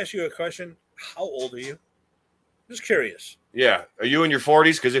ask you a question? How old are you? Just curious. Yeah. Are you in your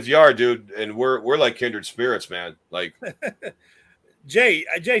 40s? Because if you are, dude, and we're like kindred spirits, man. Like Jay,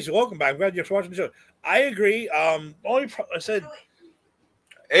 so welcome back. I'm glad you're watching the show. I agree. I said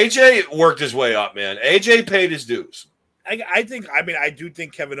AJ worked his way up, man. AJ paid his dues. I do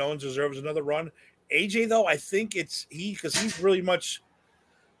think Kevin Owens deserves another run. AJ, though, I think because he's really much.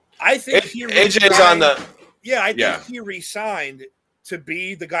 I think AJ's on the. Yeah, I think he resigned to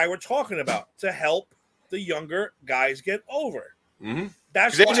be the guy we're talking about, to help the younger guys get over. Mm-hmm.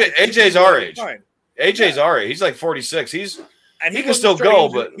 That's AJ's our age. AJ's our age. He's like 46. And he can still go,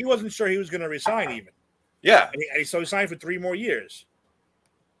 but he wasn't sure he was going to resign even. Yeah. So he signed for 3 more years.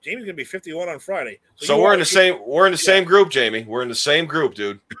 Jamie's going to be 51 on Friday. So we're in the same group, Jamie. We're in the same group,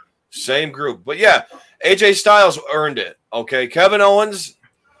 dude. Same group. But yeah, AJ Styles earned it. Okay. Kevin Owens,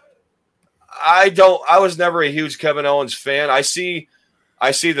 I was never a huge Kevin Owens fan. I see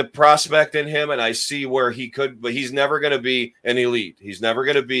the prospect in him, and I see where he could, but he's never going to be an elite. He's never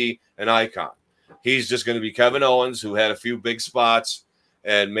going to be an icon. He's just going to be Kevin Owens, who had a few big spots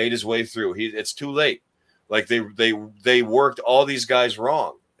and made his way through. It's too late. Like they worked all these guys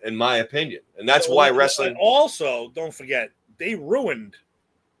wrong, in my opinion, and that's why wrestling. And also, don't forget, they ruined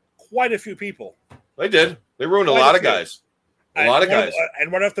quite a few people. They did. They ruined a lot of guys. A lot of guys.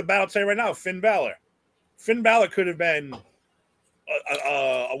 And right off the bat, I'll tell you right now, Finn Balor. Finn Balor could have been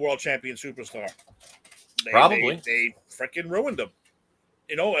a world champion superstar. Probably. They freaking ruined him.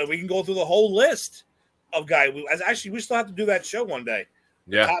 You know, and we can go through the whole list of guys. Actually, we still have to do that show one day.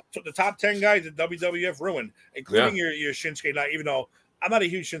 Yeah. The top 10 guys that WWF ruined, including your Shinsuke Nakamura, even though I'm not a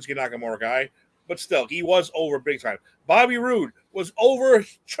huge Shinsuke Nakamura guy, but still, he was over big time. Bobby Roode was over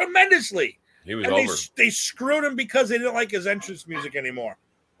tremendously. He was over. They screwed him because they didn't like his entrance music anymore.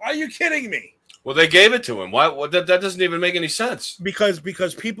 Are you kidding me? Well, they gave it to him. Why? That doesn't even make any sense. Because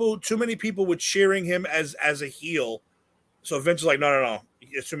too many people were cheering him as a heel. So Vince was like, no.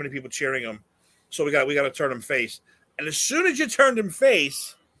 There's too many people cheering him. So we got to turn him face. And as soon as you turned him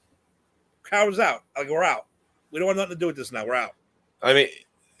face, crowd was out. Like, we're out. We don't want nothing to do with this now. We're out. I mean,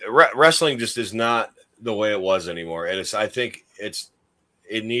 wrestling just is not the way it was anymore. And I think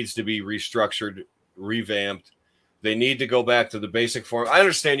it needs to be restructured, revamped. They need to go back to the basic form. I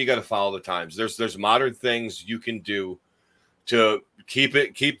understand you got to follow the times. There's modern things you can do to keep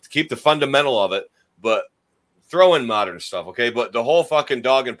the fundamental of it, but throw in modern stuff, okay? But the whole fucking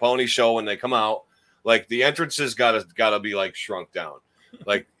dog and pony show when they come out, like the entrances gotta be like shrunk down,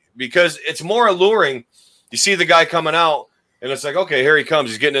 like because it's more alluring. You see the guy coming out, and it's like, okay, here he comes.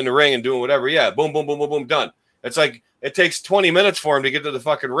 He's getting in the ring and doing whatever. Yeah, boom, boom, boom, boom, boom, done. It's like it takes 20 minutes for him to get to the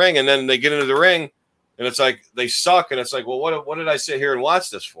fucking ring, and then they get into the ring, and it's like they suck, and it's like, well, what did I sit here and watch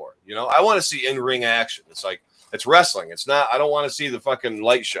this for? You know, I want to see in-ring action. It's like it's wrestling. It's not. I don't want to see the fucking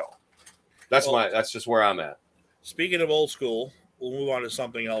light show. That's just where I'm at. Speaking of old school, we'll move on to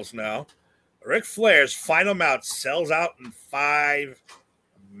something else now. Ric Flair's final match sells out in 5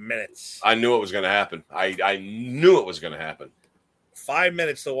 minutes. I knew it was going to happen. I knew it was going to happen. 5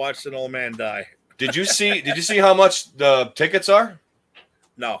 minutes to watch an old man die. Did you see how much the tickets are?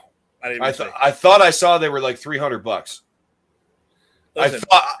 No, I didn't. I thought I saw they were like $300. Listen,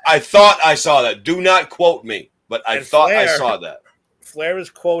 I thought I saw that. Do not quote me, but I thought I saw that. Flair is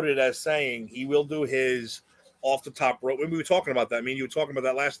quoted as saying he will do his off the top rope. We were talking about that. I mean, you were talking about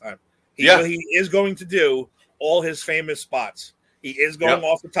that last time. He is going to do all his famous spots. He is going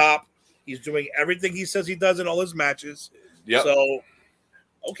off the top. He's doing everything he says he does in all his matches. Yep. So,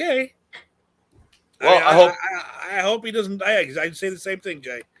 okay. Well, I hope he doesn't die because I'd say the same thing,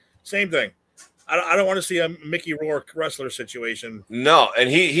 Jay. Same thing. I don't want to see a Mickey Rourke wrestler situation. No, and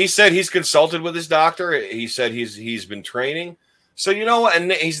he said he's consulted with his doctor. He said he's been training. So you know what?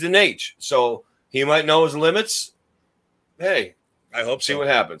 And he's the Nate, so he might know his limits. Hey. I hope so. See what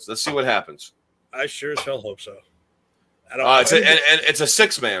happens. Let's see what happens. I sure as hell hope so. It's a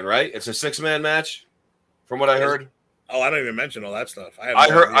 6-man, right? It's a 6-man match, from what I heard. Oh, I don't even mention all that stuff. I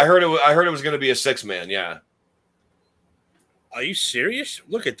heard it was going to be a 6-man. Yeah. Are you serious?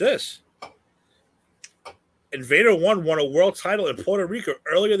 Look at this. Invader One won a world title in Puerto Rico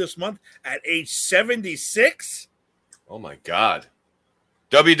earlier this month at age 76. Oh my God.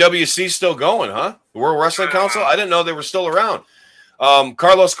 WWC still going, huh? The World Wrestling Council? I didn't know they were still around.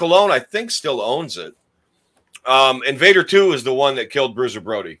 Carlos Colon, I think, still owns it. Invader 2 is the one that killed Bruiser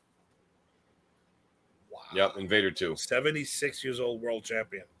Brody. Wow. Yep, Invader 2. 76 years old world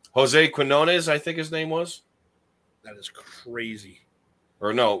champion. Jose Quinones, I think his name was. That is crazy.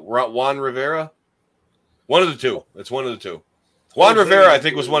 Or no, Juan Rivera? One of the two. It's one of the two. Juan Rivera, I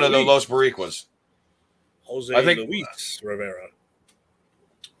think, was one of the Los Boricuas. Luis Rivera.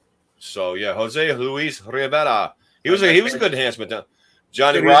 So, yeah, Jose Luis Rivera. He was a good enhancement.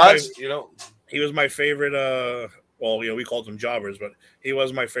 Johnny Rods, he was my favorite. We called them jobbers, but he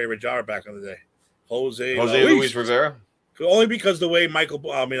was my favorite jobber back in the day. Jose Luis Rivera. Only because the way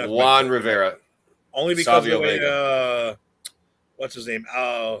Juan Rivera. Only because of the way. What's his name?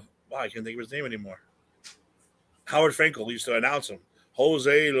 I can't think of his name anymore. Howard Finkel used to announce him.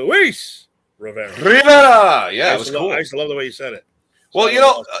 Jose Luis Rivera. Yeah, it was cool. I used to love the way he said it.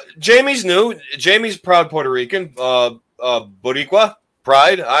 Well, Jamie's new. Jamie's proud Puerto Rican. Boricua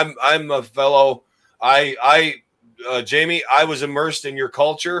pride. I'm a fellow. I Jamie, I was immersed in your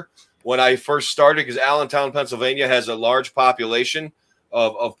culture when I first started because Allentown, Pennsylvania has a large population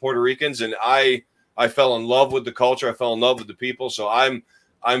of Puerto Ricans, and I fell in love with the culture. I fell in love with the people. So I'm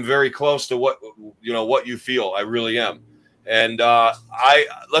very close to what you feel. I really am. And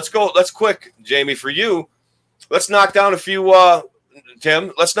let's quick, Jamie, for you. Let's knock down a few,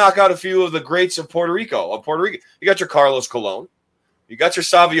 Tim. Let's knock out a few of the greats of Puerto Rico. You got your Carlos Colon. You got your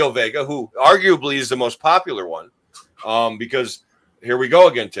Savio Vega, who arguably is the most popular one, because here we go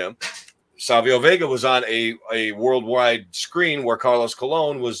again, Tim. Savio Vega was on a worldwide screen where Carlos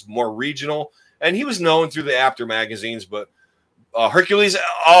Colon was more regional, and he was known through the After magazines. But Hercules,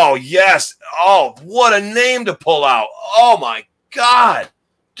 oh yes, oh what a name to pull out! Oh my God,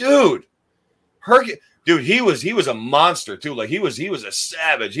 dude, dude, he was a monster too. Like he was a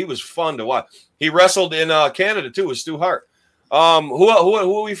savage. He was fun to watch. He wrestled in Canada too with Stu Hart. Who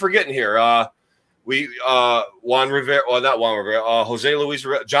are we forgetting here? Juan Rivera, well, not Juan Rivera, Jose Luis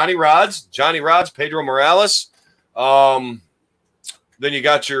Rivera, Johnny Rods, Pedro Morales. Then you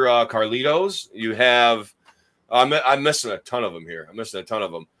got your Carlitos. You have I'm missing a ton of them here.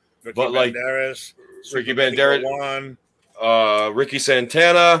 Ricky but like Banderas, Ricky Banderas, Ricky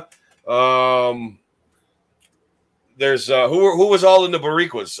Santana. There's who was all in the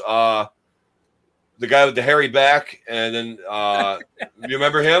Boricuas? The guy with the hairy back, and then you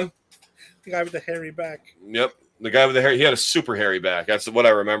remember him? The guy with the hairy back. Yep, the guy with the hair. He had a super hairy back. That's what I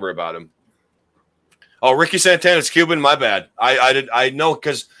remember about him. Oh, Ricky Santana's Cuban. My bad. I know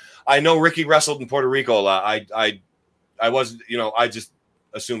because I know Ricky wrestled in Puerto Rico a lot. I wasn't. I just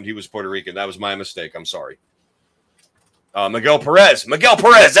assumed he was Puerto Rican. That was my mistake. I'm sorry. Miguel Perez.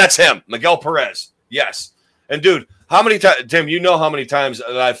 That's him. Miguel Perez. Yes. And dude, how many times, Tim? You know how many times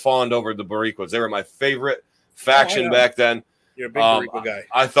that I fawned over the Boricuas. They were my favorite faction back then. You're a big Borico guy.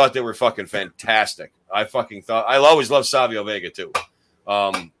 I thought they were fucking fantastic. I always loved Savio Vega too.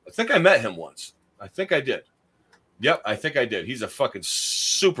 I think I met him once. I think I did. Yep, I think I did. He's a fucking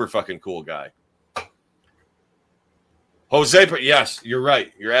super fucking cool guy. Jose, yes, you're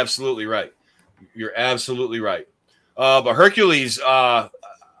right. You're absolutely right. But Hercules, I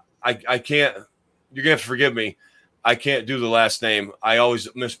can't. You're gonna have to forgive me. I can't do the last name. I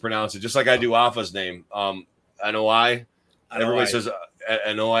always mispronounce it, just like I do Alpha's name. Anoi. Everybody says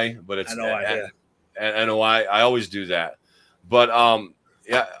Anoi, but it's Anoi. I always do that. But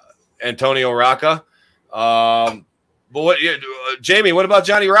yeah, Antonio Rocca. But what, Jamie? What about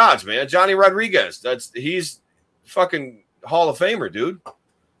Johnny Rods, man? Johnny Rodriguez. He's fucking Hall of Famer, dude.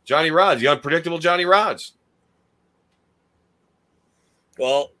 Johnny Rods, the unpredictable Johnny Rods.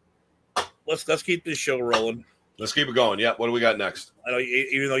 Well, let's keep this show rolling. Let's keep it going. Yeah. What do we got next? I know,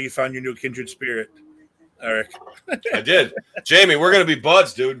 even though you found your new kindred spirit, Eric. I did. Jamie, we're gonna be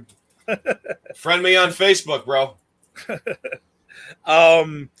buds, dude. Friend me on Facebook, bro.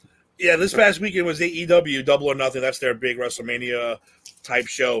 Yeah, this past weekend was AEW Double or Nothing. That's their big WrestleMania type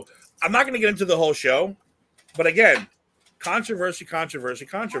show. I'm not going to get into the whole show, but again, controversy. Little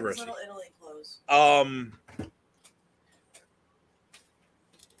Italy close.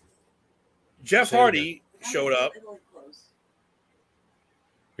 Jeff Hardy showed up.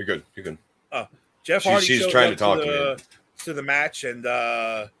 You're good. Jeff Hardy she's showed trying up to talk to the match, and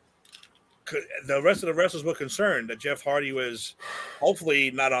the rest of the wrestlers were concerned that Jeff Hardy was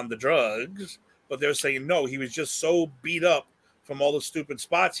hopefully not on the drugs, but they're saying no, he was just so beat up from all the stupid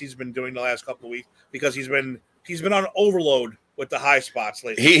spots he's been doing the last couple of weeks because he's been on overload with the high spots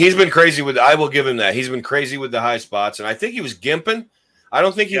lately. He's been crazy with. I will give him that. He's been crazy with the high spots, and I think he was gimping. I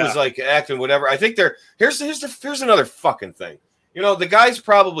don't think he was like acting whatever. I think here's another fucking thing. The guy's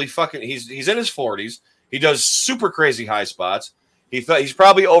probably fucking. He's in his 40s. He does super crazy high spots. He's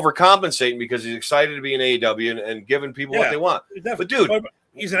probably overcompensating because he's excited to be in AEW and giving people what they want. Definitely. But dude,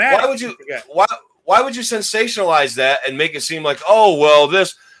 he's an addict. Why would you sensationalize that and make it seem like, oh well,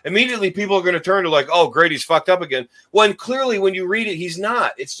 this immediately people are going to turn to like, oh great, he's fucked up again. When clearly when you read it, he's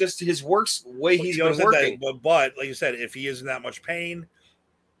not. It's just his way he's been working. But like you said, if he is in that much pain,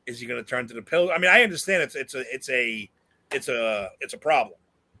 is he going to turn to the pills? I mean, I understand it's a problem.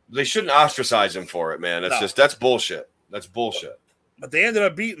 They shouldn't ostracize him for it, man. That's bullshit. That's bullshit. But they ended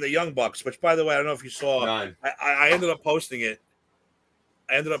up beating the Young Bucks, which, by the way, I don't know if you saw. I ended up posting it.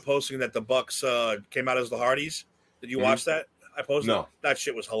 I ended up posting that the Bucks came out as the Hardys. Did you watch that? I posted. No. That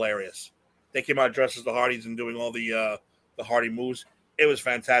shit was hilarious. They came out dressed as the Hardys and doing all the Hardy moves. It was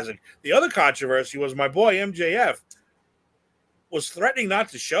fantastic. The other controversy was my boy MJF was threatening not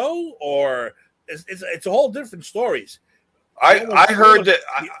to show, or it's a whole different stories. I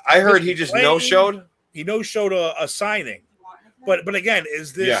heard he just no-showed. He no-showed a signing. But again,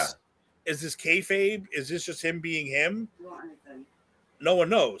 is this Is this kayfabe? Is this just him being him? No one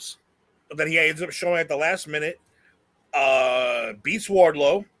knows. But then he ends up showing at the last minute. Beats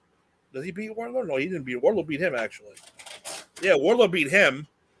Wardlow. Does he beat Wardlow? No, he didn't beat Wardlow. Beat him actually. Yeah, Wardlow beat him,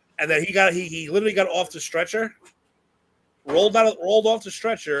 and then he literally got off the stretcher, rolled off the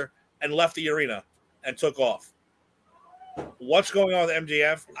stretcher, and left the arena and took off. What's going on with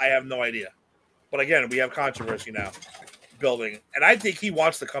MJF? I have no idea. But again, we have controversy now building, and I think he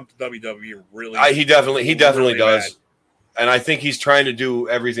wants to come to WWE. Really, he definitely really does, bad. And I think he's trying to do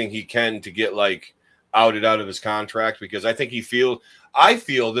everything he can to get like outed out of his contract because I think I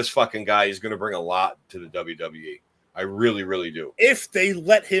feel this fucking guy is going to bring a lot to the WWE. I really, really do. If they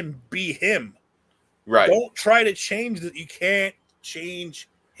let him be him, right? Don't try to change that. You can't change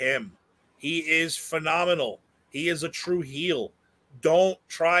him. He is phenomenal. He is a true heel. Don't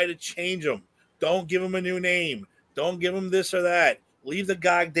try to change him. Don't give him a new name. Don't give him this or that. Leave the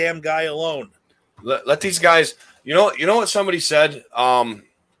goddamn guy alone. Let these guys. You know what somebody said. A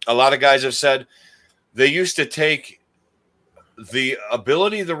lot of guys have said they used to take the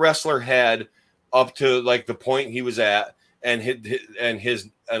ability the wrestler had up to like the point he was at, and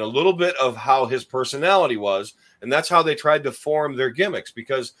a little bit of how his personality was, and that's how they tried to form their gimmicks.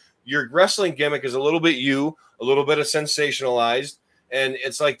 Because your wrestling gimmick is a little bit a little bit of sensationalized, and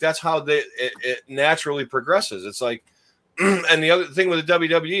it's like that's how it naturally progresses. It's like, and the other thing with the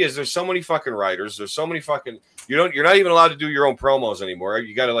WWE is there's so many fucking writers, there's so many fucking you're not even allowed to do your own promos anymore.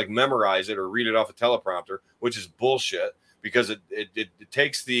 You got to like memorize it or read it off a teleprompter, which is bullshit because it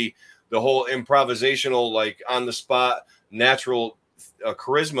takes the whole improvisational, like on the spot, natural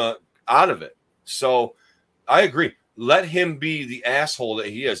charisma out of it. So I agree. Let him be the asshole that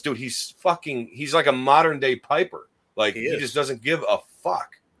he is. Dude, he's like a modern day Piper. Like he just doesn't give a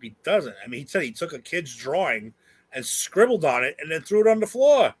fuck. He doesn't. I mean, he said he took a kid's drawing and scribbled on it and then threw it on the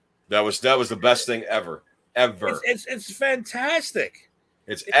floor. That was the best thing ever. It's fantastic.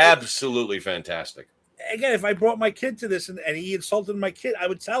 It's absolutely fantastic. Again, if I brought my kid to this and he insulted my kid, I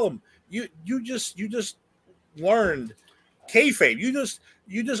would tell him, you just learned kayfabe.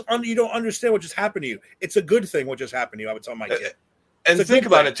 You don't understand what just happened to you. It's a good thing what just happened to you. I would tell my kid. And think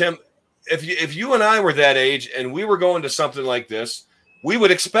about it, Tim. If you and I were that age and we were going to something like this, we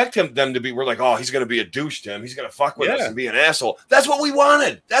would expect them to be. We're like, oh, he's going to be a douche, Tim. He's going to fuck with us and be an asshole. That's what we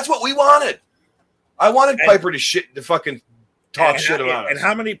wanted. I wanted Piper to fucking talk shit about us. And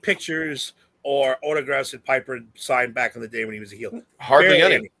how many pictures or autographs did Piper sign back in the day when he was a heel? Hardly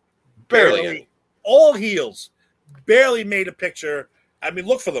any. Barely any. All heels barely made a picture. I mean,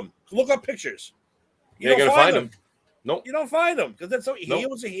 look for them. Look up pictures. You ain't gonna find them. Nope. You don't find them because that's heel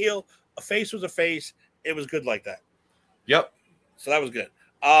was a heel, a face was a face. It was good like that. Yep. So that was good.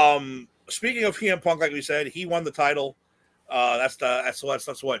 Speaking of CM Punk, like we said, he won the title. That's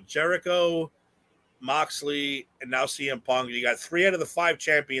what Jericho, Moxley, and now CM Punk. You got 3 out of the 5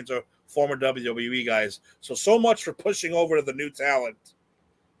 champions are former WWE guys. So much for pushing over to the new talent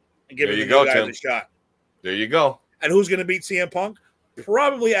and giving the new guys a shot. There you go. And who's going to beat CM Punk?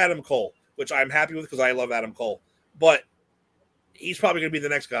 Probably Adam Cole, which I'm happy with because I love Adam Cole. But he's probably going to be the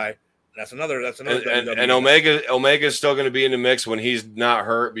next guy. That's another. And Omega is still going to be in the mix when he's not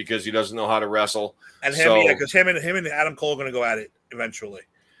hurt because he doesn't know how to wrestle. And because him and Adam Cole are going to go at it eventually.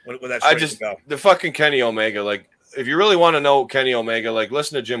 When that's the fucking Kenny Omega. Like, if you really want to know Kenny Omega, like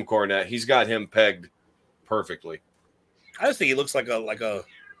listen to Jim Cornette. He's got him pegged perfectly. I just think he looks like a.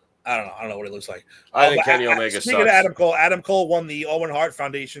 I don't know what he looks like. I think Kenny Omega sucks. Speaking of Adam Cole won the Owen Hart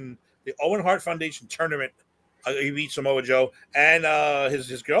Foundation tournament. He beat Samoa Joe, and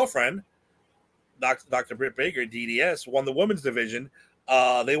his girlfriend, Dr. Britt Baker, DDS, won the women's division.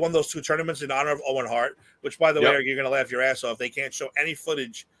 They won those 2 tournaments in honor of Owen Hart, which, by the way, you're going to laugh your ass off. They can't show any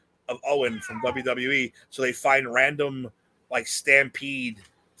footage of Owen from WWE, so they find random, like, Stampede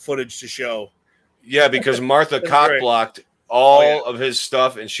footage to show. Yeah, because Martha cock-blocked all of his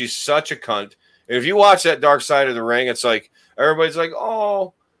stuff, and she's such a cunt. And if you watch that Dark Side of the Ring, it's like, everybody's like,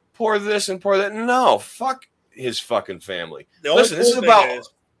 oh, poor this and poor that. No, fuck his fucking family. Listen, this is about...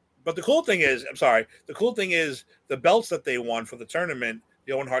 But the cool thing is, the belts that they won for the tournament,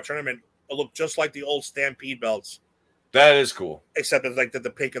 the Owen Hart tournament, look just like the old Stampede belts. That is cool. Except it's like the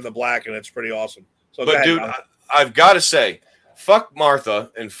pink and the black, and it's pretty awesome. So, but dude, I've got to say, fuck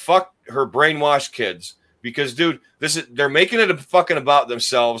Martha and fuck her brainwashed kids because, dude, they're making it fucking about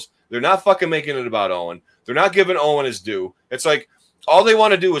themselves. They're not fucking making it about Owen. They're not giving Owen his due. It's like all they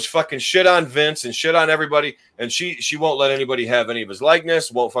want to do is fucking shit on Vince and shit on everybody, and she won't let anybody have any of his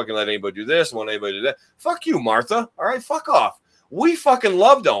likeness, won't fucking let anybody do this, won't anybody do that. Fuck you, Martha. All right, fuck off. We fucking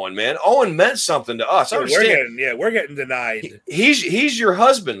loved Owen, man. Owen meant something to us. I understand. We're getting denied. He's your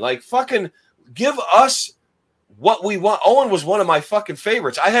husband. Like, fucking give us what we want. Owen was one of my fucking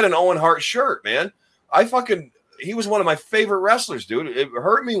favorites. I had an Owen Hart shirt, man. He was one of my favorite wrestlers, dude. It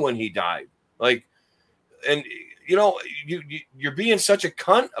hurt me when he died. Like, and you know, you're being such a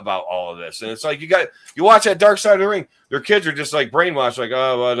cunt about all of this, and it's like you watch that Dark Side of the Ring. Their kids are just like brainwashed, like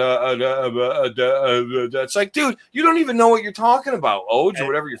it's like, dude, you don't even know what you're talking about, Oj, or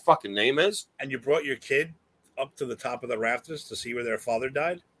whatever your fucking name is. And you brought your kid up to the top of the rafters to see where their father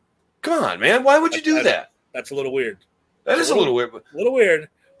died. Come on, man, why would you do that? That's a little weird. That is a little weird. A little weird.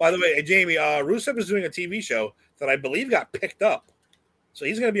 By the way, hey, Jamie, Rusev is doing a TV show that I believe got picked up. So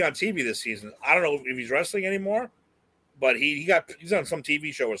he's going to be on TV this season. I don't know if he's wrestling anymore, but he's on some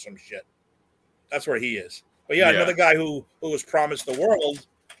TV show or some shit. That's where he is. But yeah, another guy who was promised the world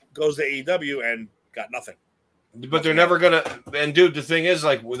goes to AEW and got nothing. But they're never going to. And dude, the thing is,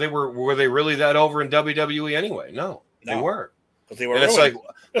 like, were they really that over in WWE anyway? No. They weren't. But they were. And it's like,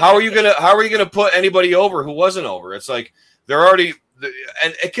 how are you gonna put anybody over who wasn't over? It's like they're already,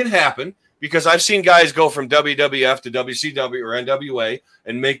 and it can happen. Because I've seen guys go from WWF to WCW or NWA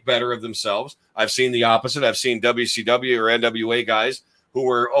and make better of themselves. I've seen the opposite. I've seen WCW or NWA guys who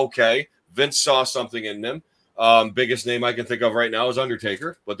were okay. Vince saw something in them. Biggest name I can think of right now is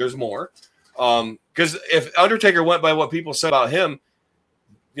Undertaker, but there's more. Because if Undertaker went by what people said about him,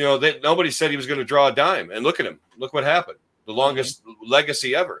 you know, nobody said he was going to draw a dime. And look at him. Look what happened. The longest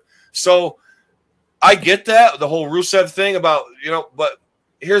legacy ever. So I get that, the whole Rusev thing about, you know, but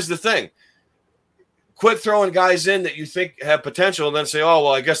here's the thing. Quit throwing guys in that you think have potential and then say, oh,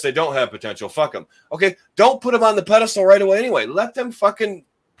 well, I guess they don't have potential. Fuck them. Okay, don't put them on the pedestal right away anyway. Let them fucking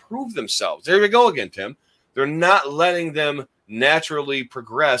prove themselves. There we go again, Tim. They're not letting them naturally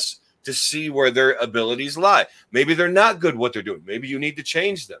progress to see where their abilities lie. Maybe they're not good what they're doing. Maybe you need to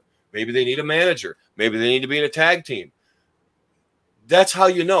change them. Maybe they need a manager. Maybe they need to be in a tag team. That's how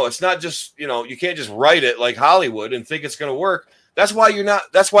you know. It's not just, you know, you can't just write it like Hollywood and think it's going to work. That's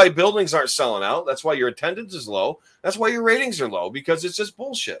why buildings aren't selling out. That's why your attendance is low. That's why your ratings are low, because it's just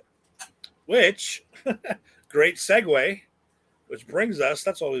bullshit. Which, great segue, which brings us,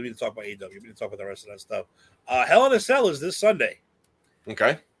 that's all we need to talk about AEW. We need to talk about the rest of that stuff. Hell in a Cell is this Sunday.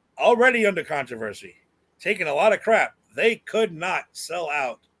 Okay. Already under controversy. Taking a lot of crap. They could not sell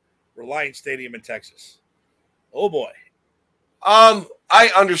out Reliance Stadium in Texas. Oh, boy. I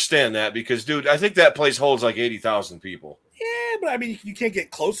understand that because, dude, I think that place holds like 80,000 people. Yeah, but I mean, you can't get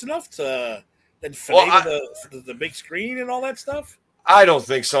close enough to then finagle the big screen and all that stuff. I don't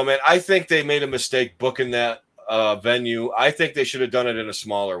think so, man. I think they made a mistake booking that venue. I think they should have done it in a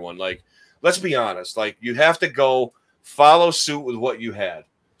smaller one. Like, let's be honest. Like, you have to go follow suit with what you had.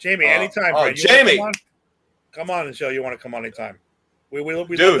 Jamie, anytime. Jamie, come on and show you want to come on anytime. We love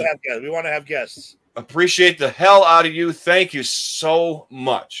to have guests. We want to have guests. Appreciate the hell out of you. Thank you so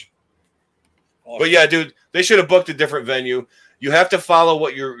much. Awesome. But yeah, dude, they should have booked a different venue. You have to follow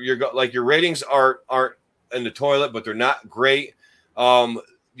what your like. Your ratings aren't in the toilet, but they're not great.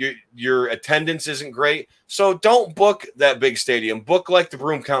 Your attendance isn't great, so don't book that big stadium. Book like the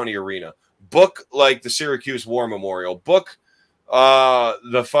Broome County Arena. Book like the Syracuse War Memorial. Book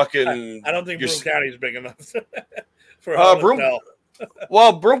the fucking. I don't think Broome County is big enough for Broome.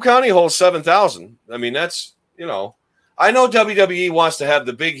 Well, Broome County holds 7,000. I mean, that's, you know. I know WWE wants to have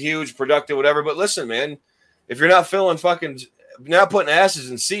the big, huge, productive, whatever, but listen, man, if you're not not putting asses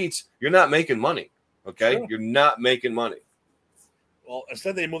in seats, you're not making money, okay? Sure. You're not making money. Well,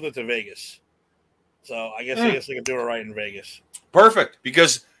 instead they moved it to Vegas. So I guess they can do it right in Vegas. Perfect,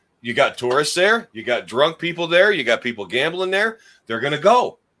 because you got tourists there, you got drunk people there, you got people gambling there. They're going to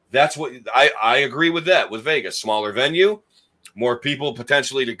go. That's what I agree with that, with Vegas. Smaller venue, more people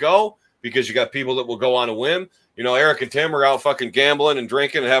potentially to go because you got people that will go on a whim. You know, Eric and Tim are out fucking gambling and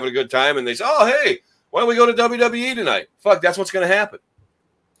drinking and having a good time, and they say, oh, hey, why don't we go to WWE tonight? Fuck, that's what's going to happen.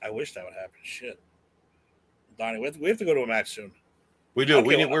 I wish that would happen. Shit. Donnie, we have to go to a match soon. We do.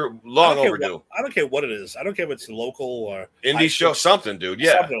 We're long overdue. I don't care what it is. I don't care if it's local or indie show, something, dude.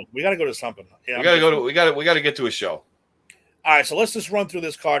 Yeah. Something. We got to go to something. Yeah, we got to get to a show. All right, so let's just run through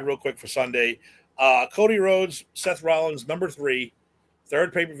this card real quick for Sunday. Cody Rhodes, Seth Rollins, number 3,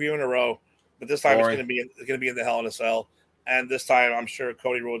 third pay-per-view in a row. But this time it's going to be in the Hell in a Cell, and this time I'm sure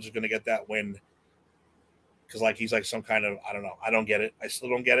Cody Rhodes is going to get that win because he's like some kind of, I don't know. I don't get it. I still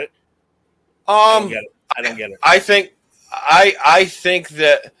don't get it. I don't get it. I think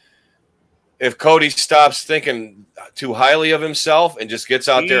that if Cody stops thinking too highly of himself and just gets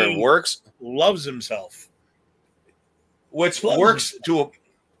out there and works, loves himself, which works to a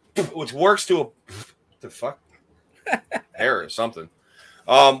the fuck. hair or something,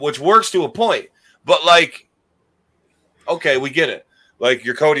 which works to a point. But like, okay, we get it. Like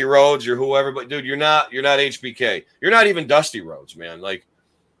you're Cody Rhodes, you're whoever, but dude, you're not HBK. You're not even Dusty Rhodes, man. Like,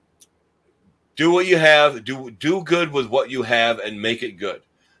 do what you have, do good with what you have, and make it good.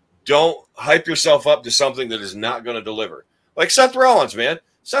 Don't hype yourself up to something that is not going to deliver. Like Seth Rollins, man.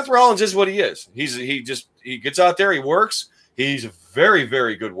 Seth Rollins is what he is. He gets out there, he works. He's a very,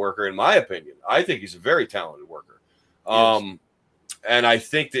 very good worker, in my opinion. I think he's a very talented worker. Yes. And I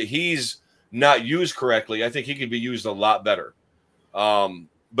think that he's not used correctly. I think he could be used a lot better.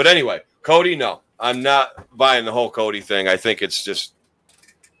 But anyway, Cody, no. I'm not buying the whole Cody thing. I think it's just.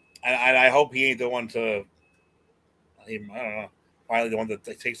 And I hope he ain't the one to. I don't know. Finally, the one that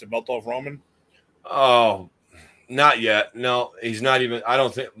takes the belt off Roman. Oh, not yet. No, he's not even. I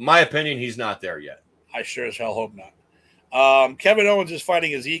don't think. My opinion, he's not there yet. I sure as hell hope not. Kevin Owens is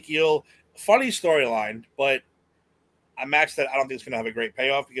fighting Ezekiel. Funny storyline, but a match that I don't think is going to have a great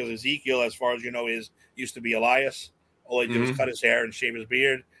payoff because Ezekiel, as far as you know, used to be Elias. All he did was cut his hair and shave his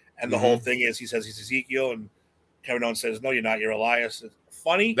beard. And the whole thing is he says he's Ezekiel, and Kevin Owens says, "No, you're not. You're Elias." It's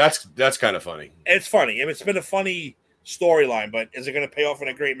funny. That's kind of funny. It's funny. I mean, it's been a funny storyline, but is it going to pay off in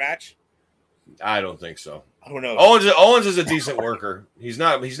a great match? I don't think so. I don't know. Owens is a decent worker. He's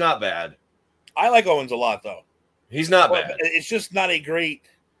not bad. I like Owens a lot, though. He's not bad. It's just not a great.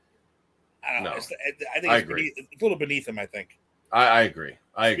 I don't know. I agree. It's a little beneath him. I think. I agree.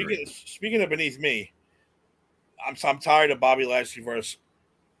 I agree. Speaking of beneath me, I'm tired of Bobby Lashley versus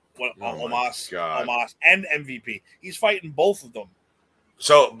Omos and MVP. He's fighting both of them.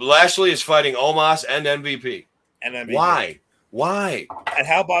 So Lashley is fighting Omos and MVP. Why? And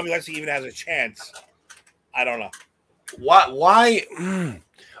how Bobby Lashley even has a chance, I don't know. Why?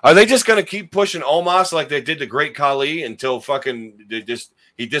 Are they just going to keep pushing Omos like they did the Great Khali until fucking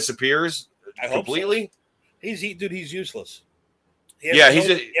he disappears completely? So. He's useless. He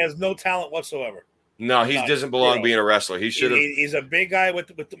has no talent whatsoever. No, he doesn't belong being a wrestler. He should have. He's a big guy with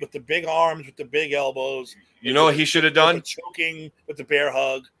the big arms, with the big elbows. You know what he should have done? Choking with the bear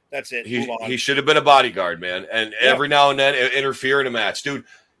hug. That's it. He should have been a bodyguard, man, and every now and then interfere in a match, dude.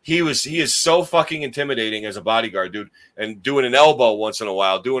 He is so fucking intimidating as a bodyguard, dude, and doing an elbow once in a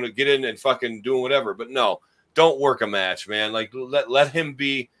while, get in and fucking doing whatever. But no, don't work a match, man. Like let him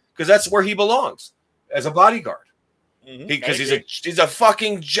be, because that's where he belongs as a bodyguard. Because he's a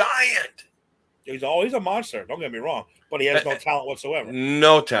fucking giant. He's always a monster. Don't get me wrong, but he has no talent whatsoever.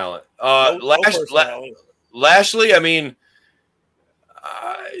 No talent. Lashley, I mean,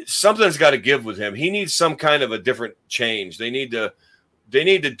 something's got to give with him. He needs some kind of a different change. They need to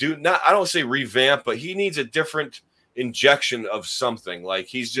do not. I don't say revamp, but he needs a different injection of something. Like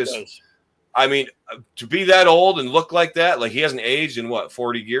he's just. I mean, to be that old and look like that, like he hasn't aged in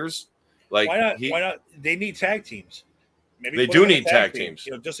 40 years. Like why not? They need tag teams. Maybe they do need tag teams.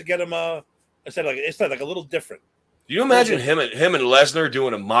 Just to get them. It's like a little different. Do you imagine him and Lesnar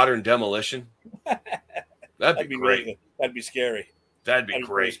doing a modern demolition? That'd be great. Really, that'd be scary. That'd be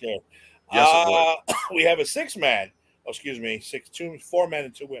great. Yes, it would. We have a 4 men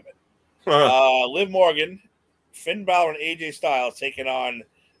and 2 women. Liv Morgan, Finn Balor, and AJ Styles taking on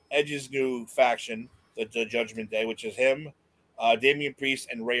Edge's new faction, the Judgment Day, which is him, Damian Priest,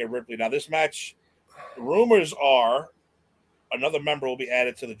 and Rhea Ripley. Now, this match, rumors are another member will be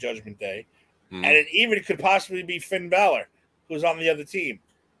added to the Judgment Day, and it even could possibly be Finn Balor, who's on the other team.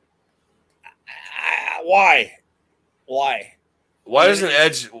 Why? Why doesn't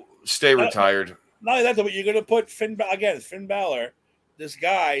Edge stay retired? Not only that, but you're going to put Finn Balor, this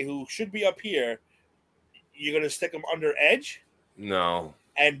guy who should be up here, you're going to stick him under Edge? No.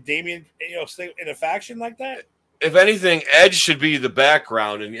 And Damian, stay in a faction like that? If anything, Edge should be the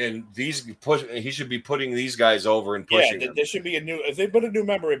background, and he should be putting these guys over and pushing them. There should be if they put a new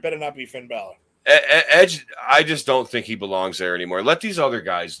member, it better not be Finn Balor. Edge, I just don't think he belongs there anymore. Let these other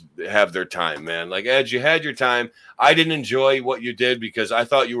guys have their time, man. Like Edge, you had your time. I didn't enjoy what you did because I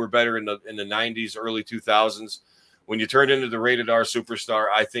thought you were better in the 90s, early 2000s. When you turned into the rated R superstar,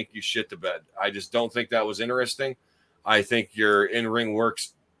 I think you shit the bed. I just don't think that was interesting. I think your in-ring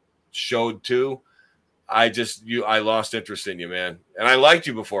works showed too. I lost interest in you, man. And I liked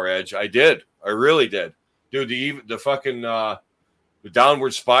you before, Edge. I did. I really did. Dude, the fucking the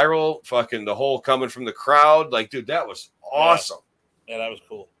downward spiral, fucking the whole coming from the crowd. Like, dude, that was awesome. Yeah, that was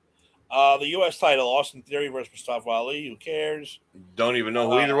cool. The U.S. title, Austin Theory versus Mustafa Ali. Who cares? Don't even know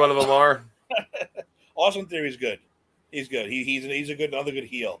who either one of them are. Austin Theory's good. He's good. He's another good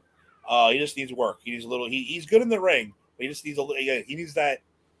heel. He just needs work. He needs a little. He's good in the ring, but he just needs he needs that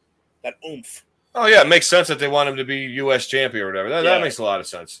oomph. Oh yeah, it makes sense that they want him to be U.S. champion or whatever. That makes a lot of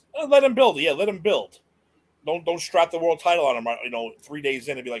sense. Let him build. Yeah, let him build. Don't strap the world title on him. 3 days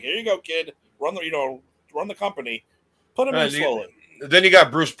in and be like, here you go, kid. Run the company. Put him in slowly. Then you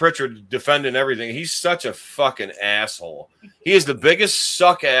got Bruce Pritchard defending everything. He's such a fucking asshole. He is the biggest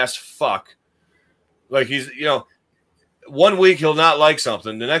suck ass fuck. Like he's, 1 week he'll not like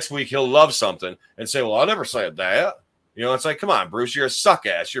something, the next week he'll love something and say, "Well, I never said that." It's like, come on, Bruce, you're a suck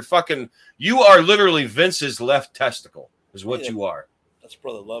ass. You are literally Vince's left testicle, is what you are. That's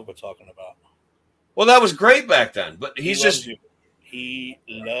Brother Love we're talking about. Well, that was great back then, but he loves you.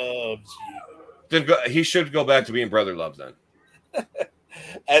 Then he should go back to being Brother Love then.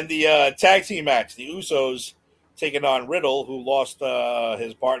 And the tag team match, the Usos taking on Riddle, who lost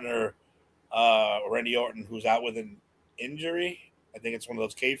his partner Randy Orton, who's out with an injury. I think it's one of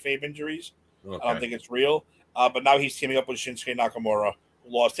those kayfabe injuries. Okay. I don't think it's real. But now he's teaming up with Shinsuke Nakamura,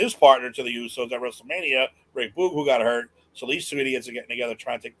 who lost his partner to the Usos at WrestleMania, Rick Boog, who got hurt. So these two idiots are getting together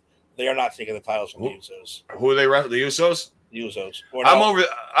trying to take. They are not taking the titles from the Usos. Who are they? The Usos? The Usos. I'm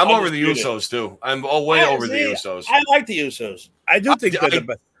over the Usos too. I'm way over the Usos. I like the Usos. I do think they're the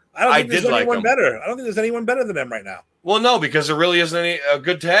best. I don't think there's anyone better. I don't think there's anyone better than them right now. Well, no, because there really isn't a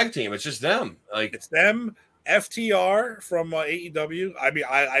good tag team. It's just them. It's them, FTR from AEW. I mean,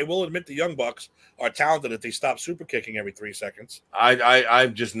 I will admit the Young Bucks are talented if they stop super kicking every 3 seconds.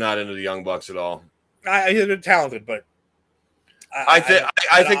 I'm just not into the Young Bucks at all. They're talented, but I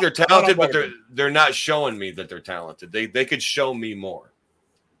think they're talented, but they're not showing me that they're talented. They could show me more.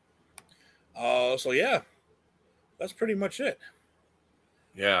 So yeah, that's pretty much it.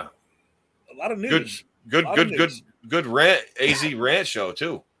 Yeah, a lot of news. Good rant. AZ rant show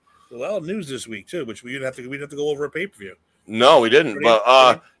too. A lot of news this week too, which we didn't have to go over a pay-per-view. No, we didn't.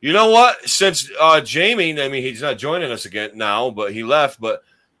 But you know what? Since Jamie, I mean, he's not joining us again now, but he left. But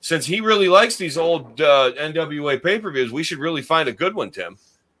since he really likes these old NWA pay-per-views, we should really find a good one, Tim,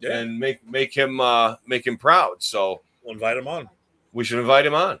 and make him proud. So we'll invite him on. We should invite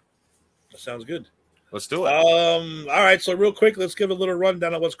him on. That sounds good. Let's do it. All right. So real quick, let's give a little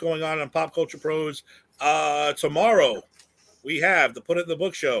rundown of what's going on Pop Culture Pros. Tomorrow we have the Put It in the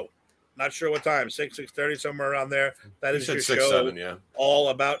Book show. Not sure what time, 6:30, somewhere around there. That is your 6, show. 7, yeah. All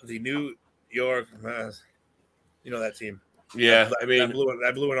about the New York, that team. Yeah,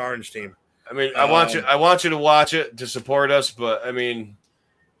 that blue and orange team. I mean, I want you to watch it to support us, but I mean,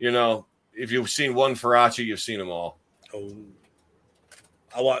 if you've seen one Faraci, you've seen them all. Oh,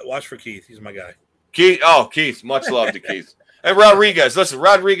 I'll watch for Keith. He's my guy. Keith, much love to Keith. And Rodriguez. Listen,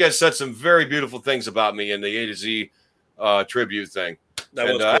 Rodriguez said some very beautiful things about me in the A to Z tribute thing.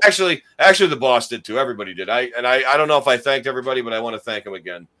 Cool. Actually, the boss did too. Everybody did. I don't know if I thanked everybody, but I want to thank him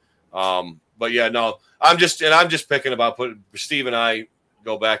again. But yeah, no, I'm just picking about Steve and I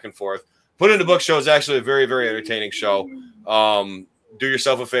go back and forth. Put in the Book show is actually a very, very entertaining show. Do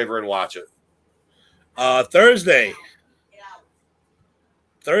yourself a favor and watch it.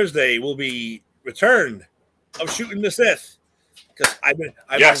 Thursday will be return of Shooting the Sith, because I've been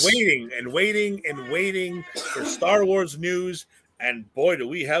waiting for Star Wars news, and boy, do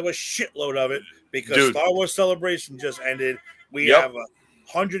we have a shitload of it, because Star Wars Celebration just ended. We have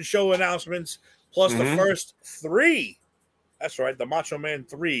 100 show announcements plus the first 3. That's right, the Macho Man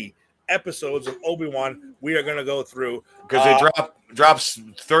 3 episodes of Obi-Wan. We are going to go through because they drops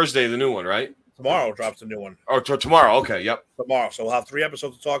Thursday, the new one, right? Tomorrow drops the new one. Oh, tomorrow. Okay, yep. Tomorrow. So we'll have 3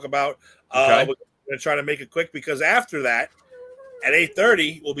 episodes to talk about. We're going to try to make it quick, because after that, at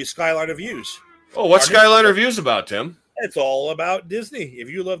 8:30, will be Skyliner Views. Oh, what's Skyliner Views about, Tim? It's all about Disney. If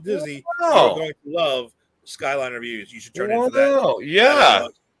you love Disney, you're going to love Skyliner Views. You should turn into that. Oh, yeah.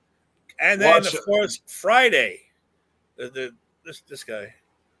 And then, of course, Friday, this guy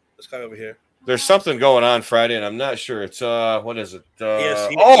over here. There's something going on Friday, and I'm not sure. It's what is it?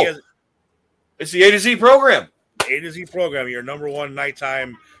 It's the A to Z program. A to Z program, your number one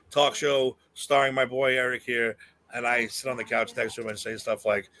nighttime talk show, starring my boy Eric here, and I sit on the couch next to him and say stuff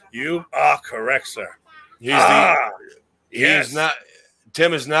like, "You are correct, sir."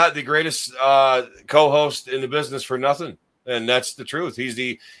 Tim is not the greatest co-host in the business for nothing, and that's the truth.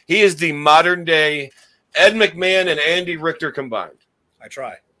 He is the modern day Ed McMahon and Andy Richter combined. I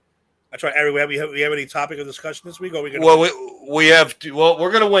try. Eric, we have any topic of discussion this week? Or we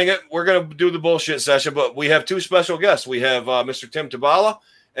we're gonna wing it. We're gonna do the bullshit session, but we have 2 special guests. We have Mr. Tim Tabala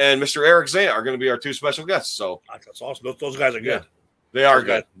and Mr. Eric Zant are going to be our 2 special guests. So that's awesome. Those guys are good. Yeah, they are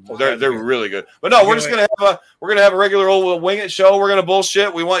good. They're really good. But no, we're gonna have a regular old wing it show. We're gonna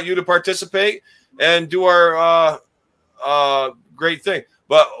bullshit. We want you to participate and do our great thing.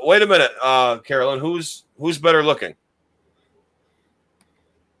 But wait a minute, Carolyn, who's better looking?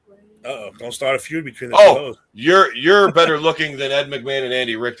 Don't start a feud between the two hosts. You're better looking than Ed McMahon and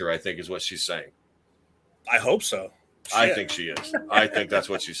Andy Richter, I think is what she's saying. I hope so. I think she is. I think that's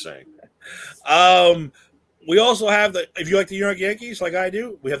what she's saying. We also have if you like the New York Yankees, like I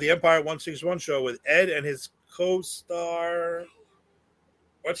do, we have the Empire 161 show with Ed and his co-star.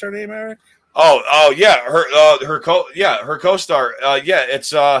 What's her name, Eric? Oh yeah, her co-star.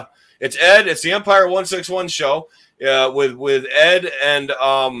 It's Ed. It's the Empire 161 show. With Ed and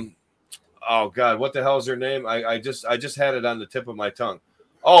oh God, what the hell is her name? I just had it on the tip of my tongue.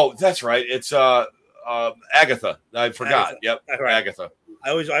 Oh, that's right. It's Agatha. I forgot. Agatha. Yep, right. Agatha. I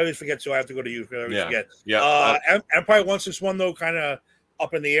always forget, so I have to go to you. I always forget. Yeah. Empire 161 though, kind of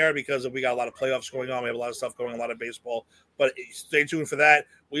up in the air because we got a lot of playoffs going on. We have a lot of stuff going on, a lot of baseball. But stay tuned for that.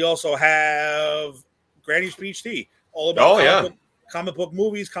 We also have Granny's PhD, all about comic book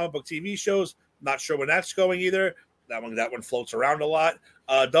movies, comic book TV shows. Not sure when that's going either. That one floats around a lot.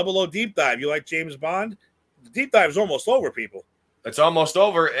 00 Deep Dive. You like James Bond? The Deep Dive is almost over, people. It's almost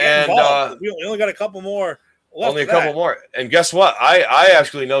over, and we only got a couple more. Only a couple more. And guess what? I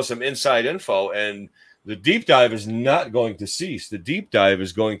actually know some inside info, and the deep dive is not going to cease. The deep dive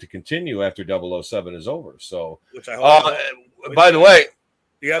is going to continue after 007 is over. So, which I hope. By the way,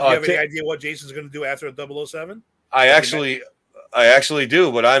 do you have any idea what Jason's going to do after 007? I actually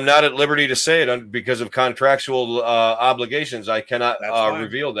do, but I'm not at liberty to say it because of contractual obligations. I cannot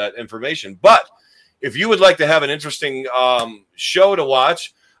reveal that information. But if you would like to have an interesting show to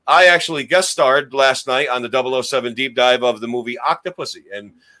watch, I actually guest starred last night on the 007 deep dive of the movie Octopussy.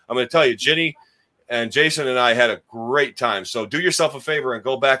 And I'm going to tell you, Ginny and Jason and I had a great time. So do yourself a favor and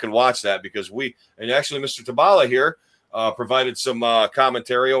go back and watch that because actually Mr. Tabala here provided some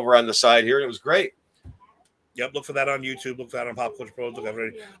commentary over on the side here, and it was great. Yep, look for that on YouTube. Look for that on Pop Culture Pros. Look for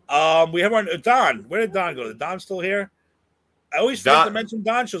it. We have our Don. Where did Don go? Is Don still here? I always forget to mention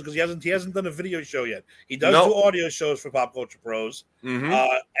Don shows because he hasn't done a video show yet. He does do audio shows for Pop Culture Pros. Mm-hmm.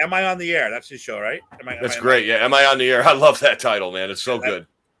 Am I on the Air? That's his show, right? That's great. Yeah, Am I on the Air? I love that title, man. It's so good.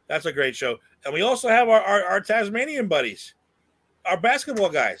 That's a great show. And we also have our Tasmanian buddies, our basketball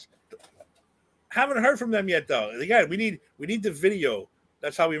guys. Haven't heard from them yet, though. Again, we need the video.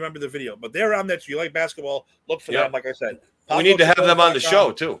 That's how we remember the video. But they're on there. So you like basketball, look for them, like I said. We need to have them on the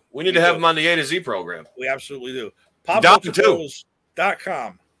show, too. We need to have them on the A to Z program. We absolutely do.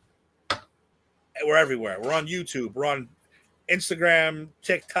 PopCulturePros.com. We're everywhere. We're on YouTube. We're on Instagram,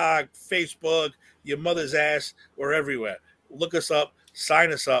 TikTok, Facebook, your mother's ass. We're everywhere. Look us up.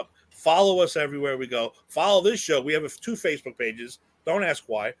 Sign us up. Follow us everywhere we go. Follow this show. We have 2 Facebook pages. Don't ask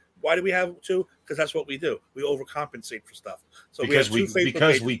why. Why do we have 2? Because that's what we do. We overcompensate for stuff. So because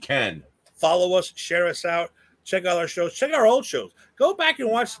we can. Follow us. Share us out. Check out our shows. Check our old shows. Go back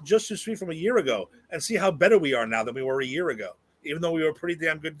and watch Just Too Sweet from a year ago and see how better we are now than we were a year ago, even though we were pretty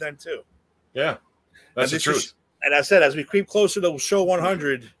damn good then, too. Yeah, that's the truth. And I said, as we creep closer to show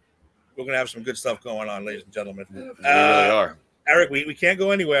 100, we're going to have some good stuff going on, ladies and gentlemen. We really are. Eric, we can't go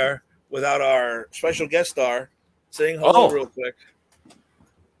anywhere without our special guest star saying hello real quick.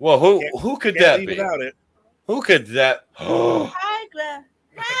 Well, who could that be? Without it. Who could that? Hi, Glenn.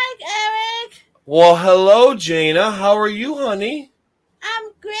 Hi, Eric. Well, hello, Jana. How are you, honey?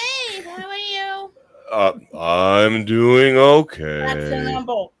 I'm great. How are you? I'm doing okay. Back to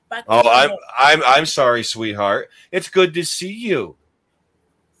number. I'm sorry, sweetheart. It's good to see you.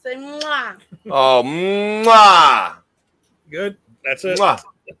 Say mwah. Oh, mwah. Good. That's it. Mwah.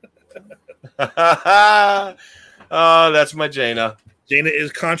 Oh, that's my Jana. Jana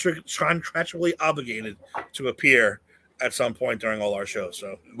is contractually obligated to appear at some point during all our shows.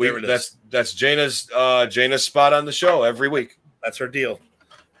 So that's Jana's spot on the show every week. That's her deal.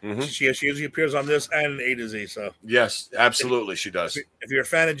 Mm-hmm. She usually appears on this and A to Z. So yes, absolutely, she does. If you're a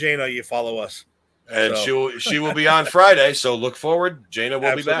fan of Jana, you follow us. And she will be on Friday. So look forward. Jana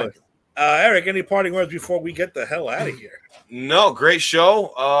will be back. Eric, any parting words before we get the hell out of here? No, great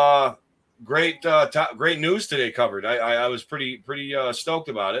show. Great news today covered. I was pretty stoked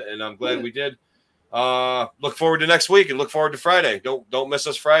about it, and I'm glad we did. Look forward to next week and look forward to Friday. Don't miss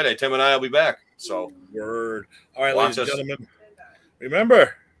us Friday. Tim and I will be back. So word. All right, ladies and gentlemen.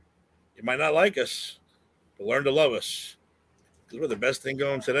 Remember, you might not like us, but learn to love us because we're the best thing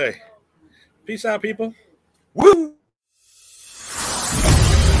going today. Peace out, people. Woo!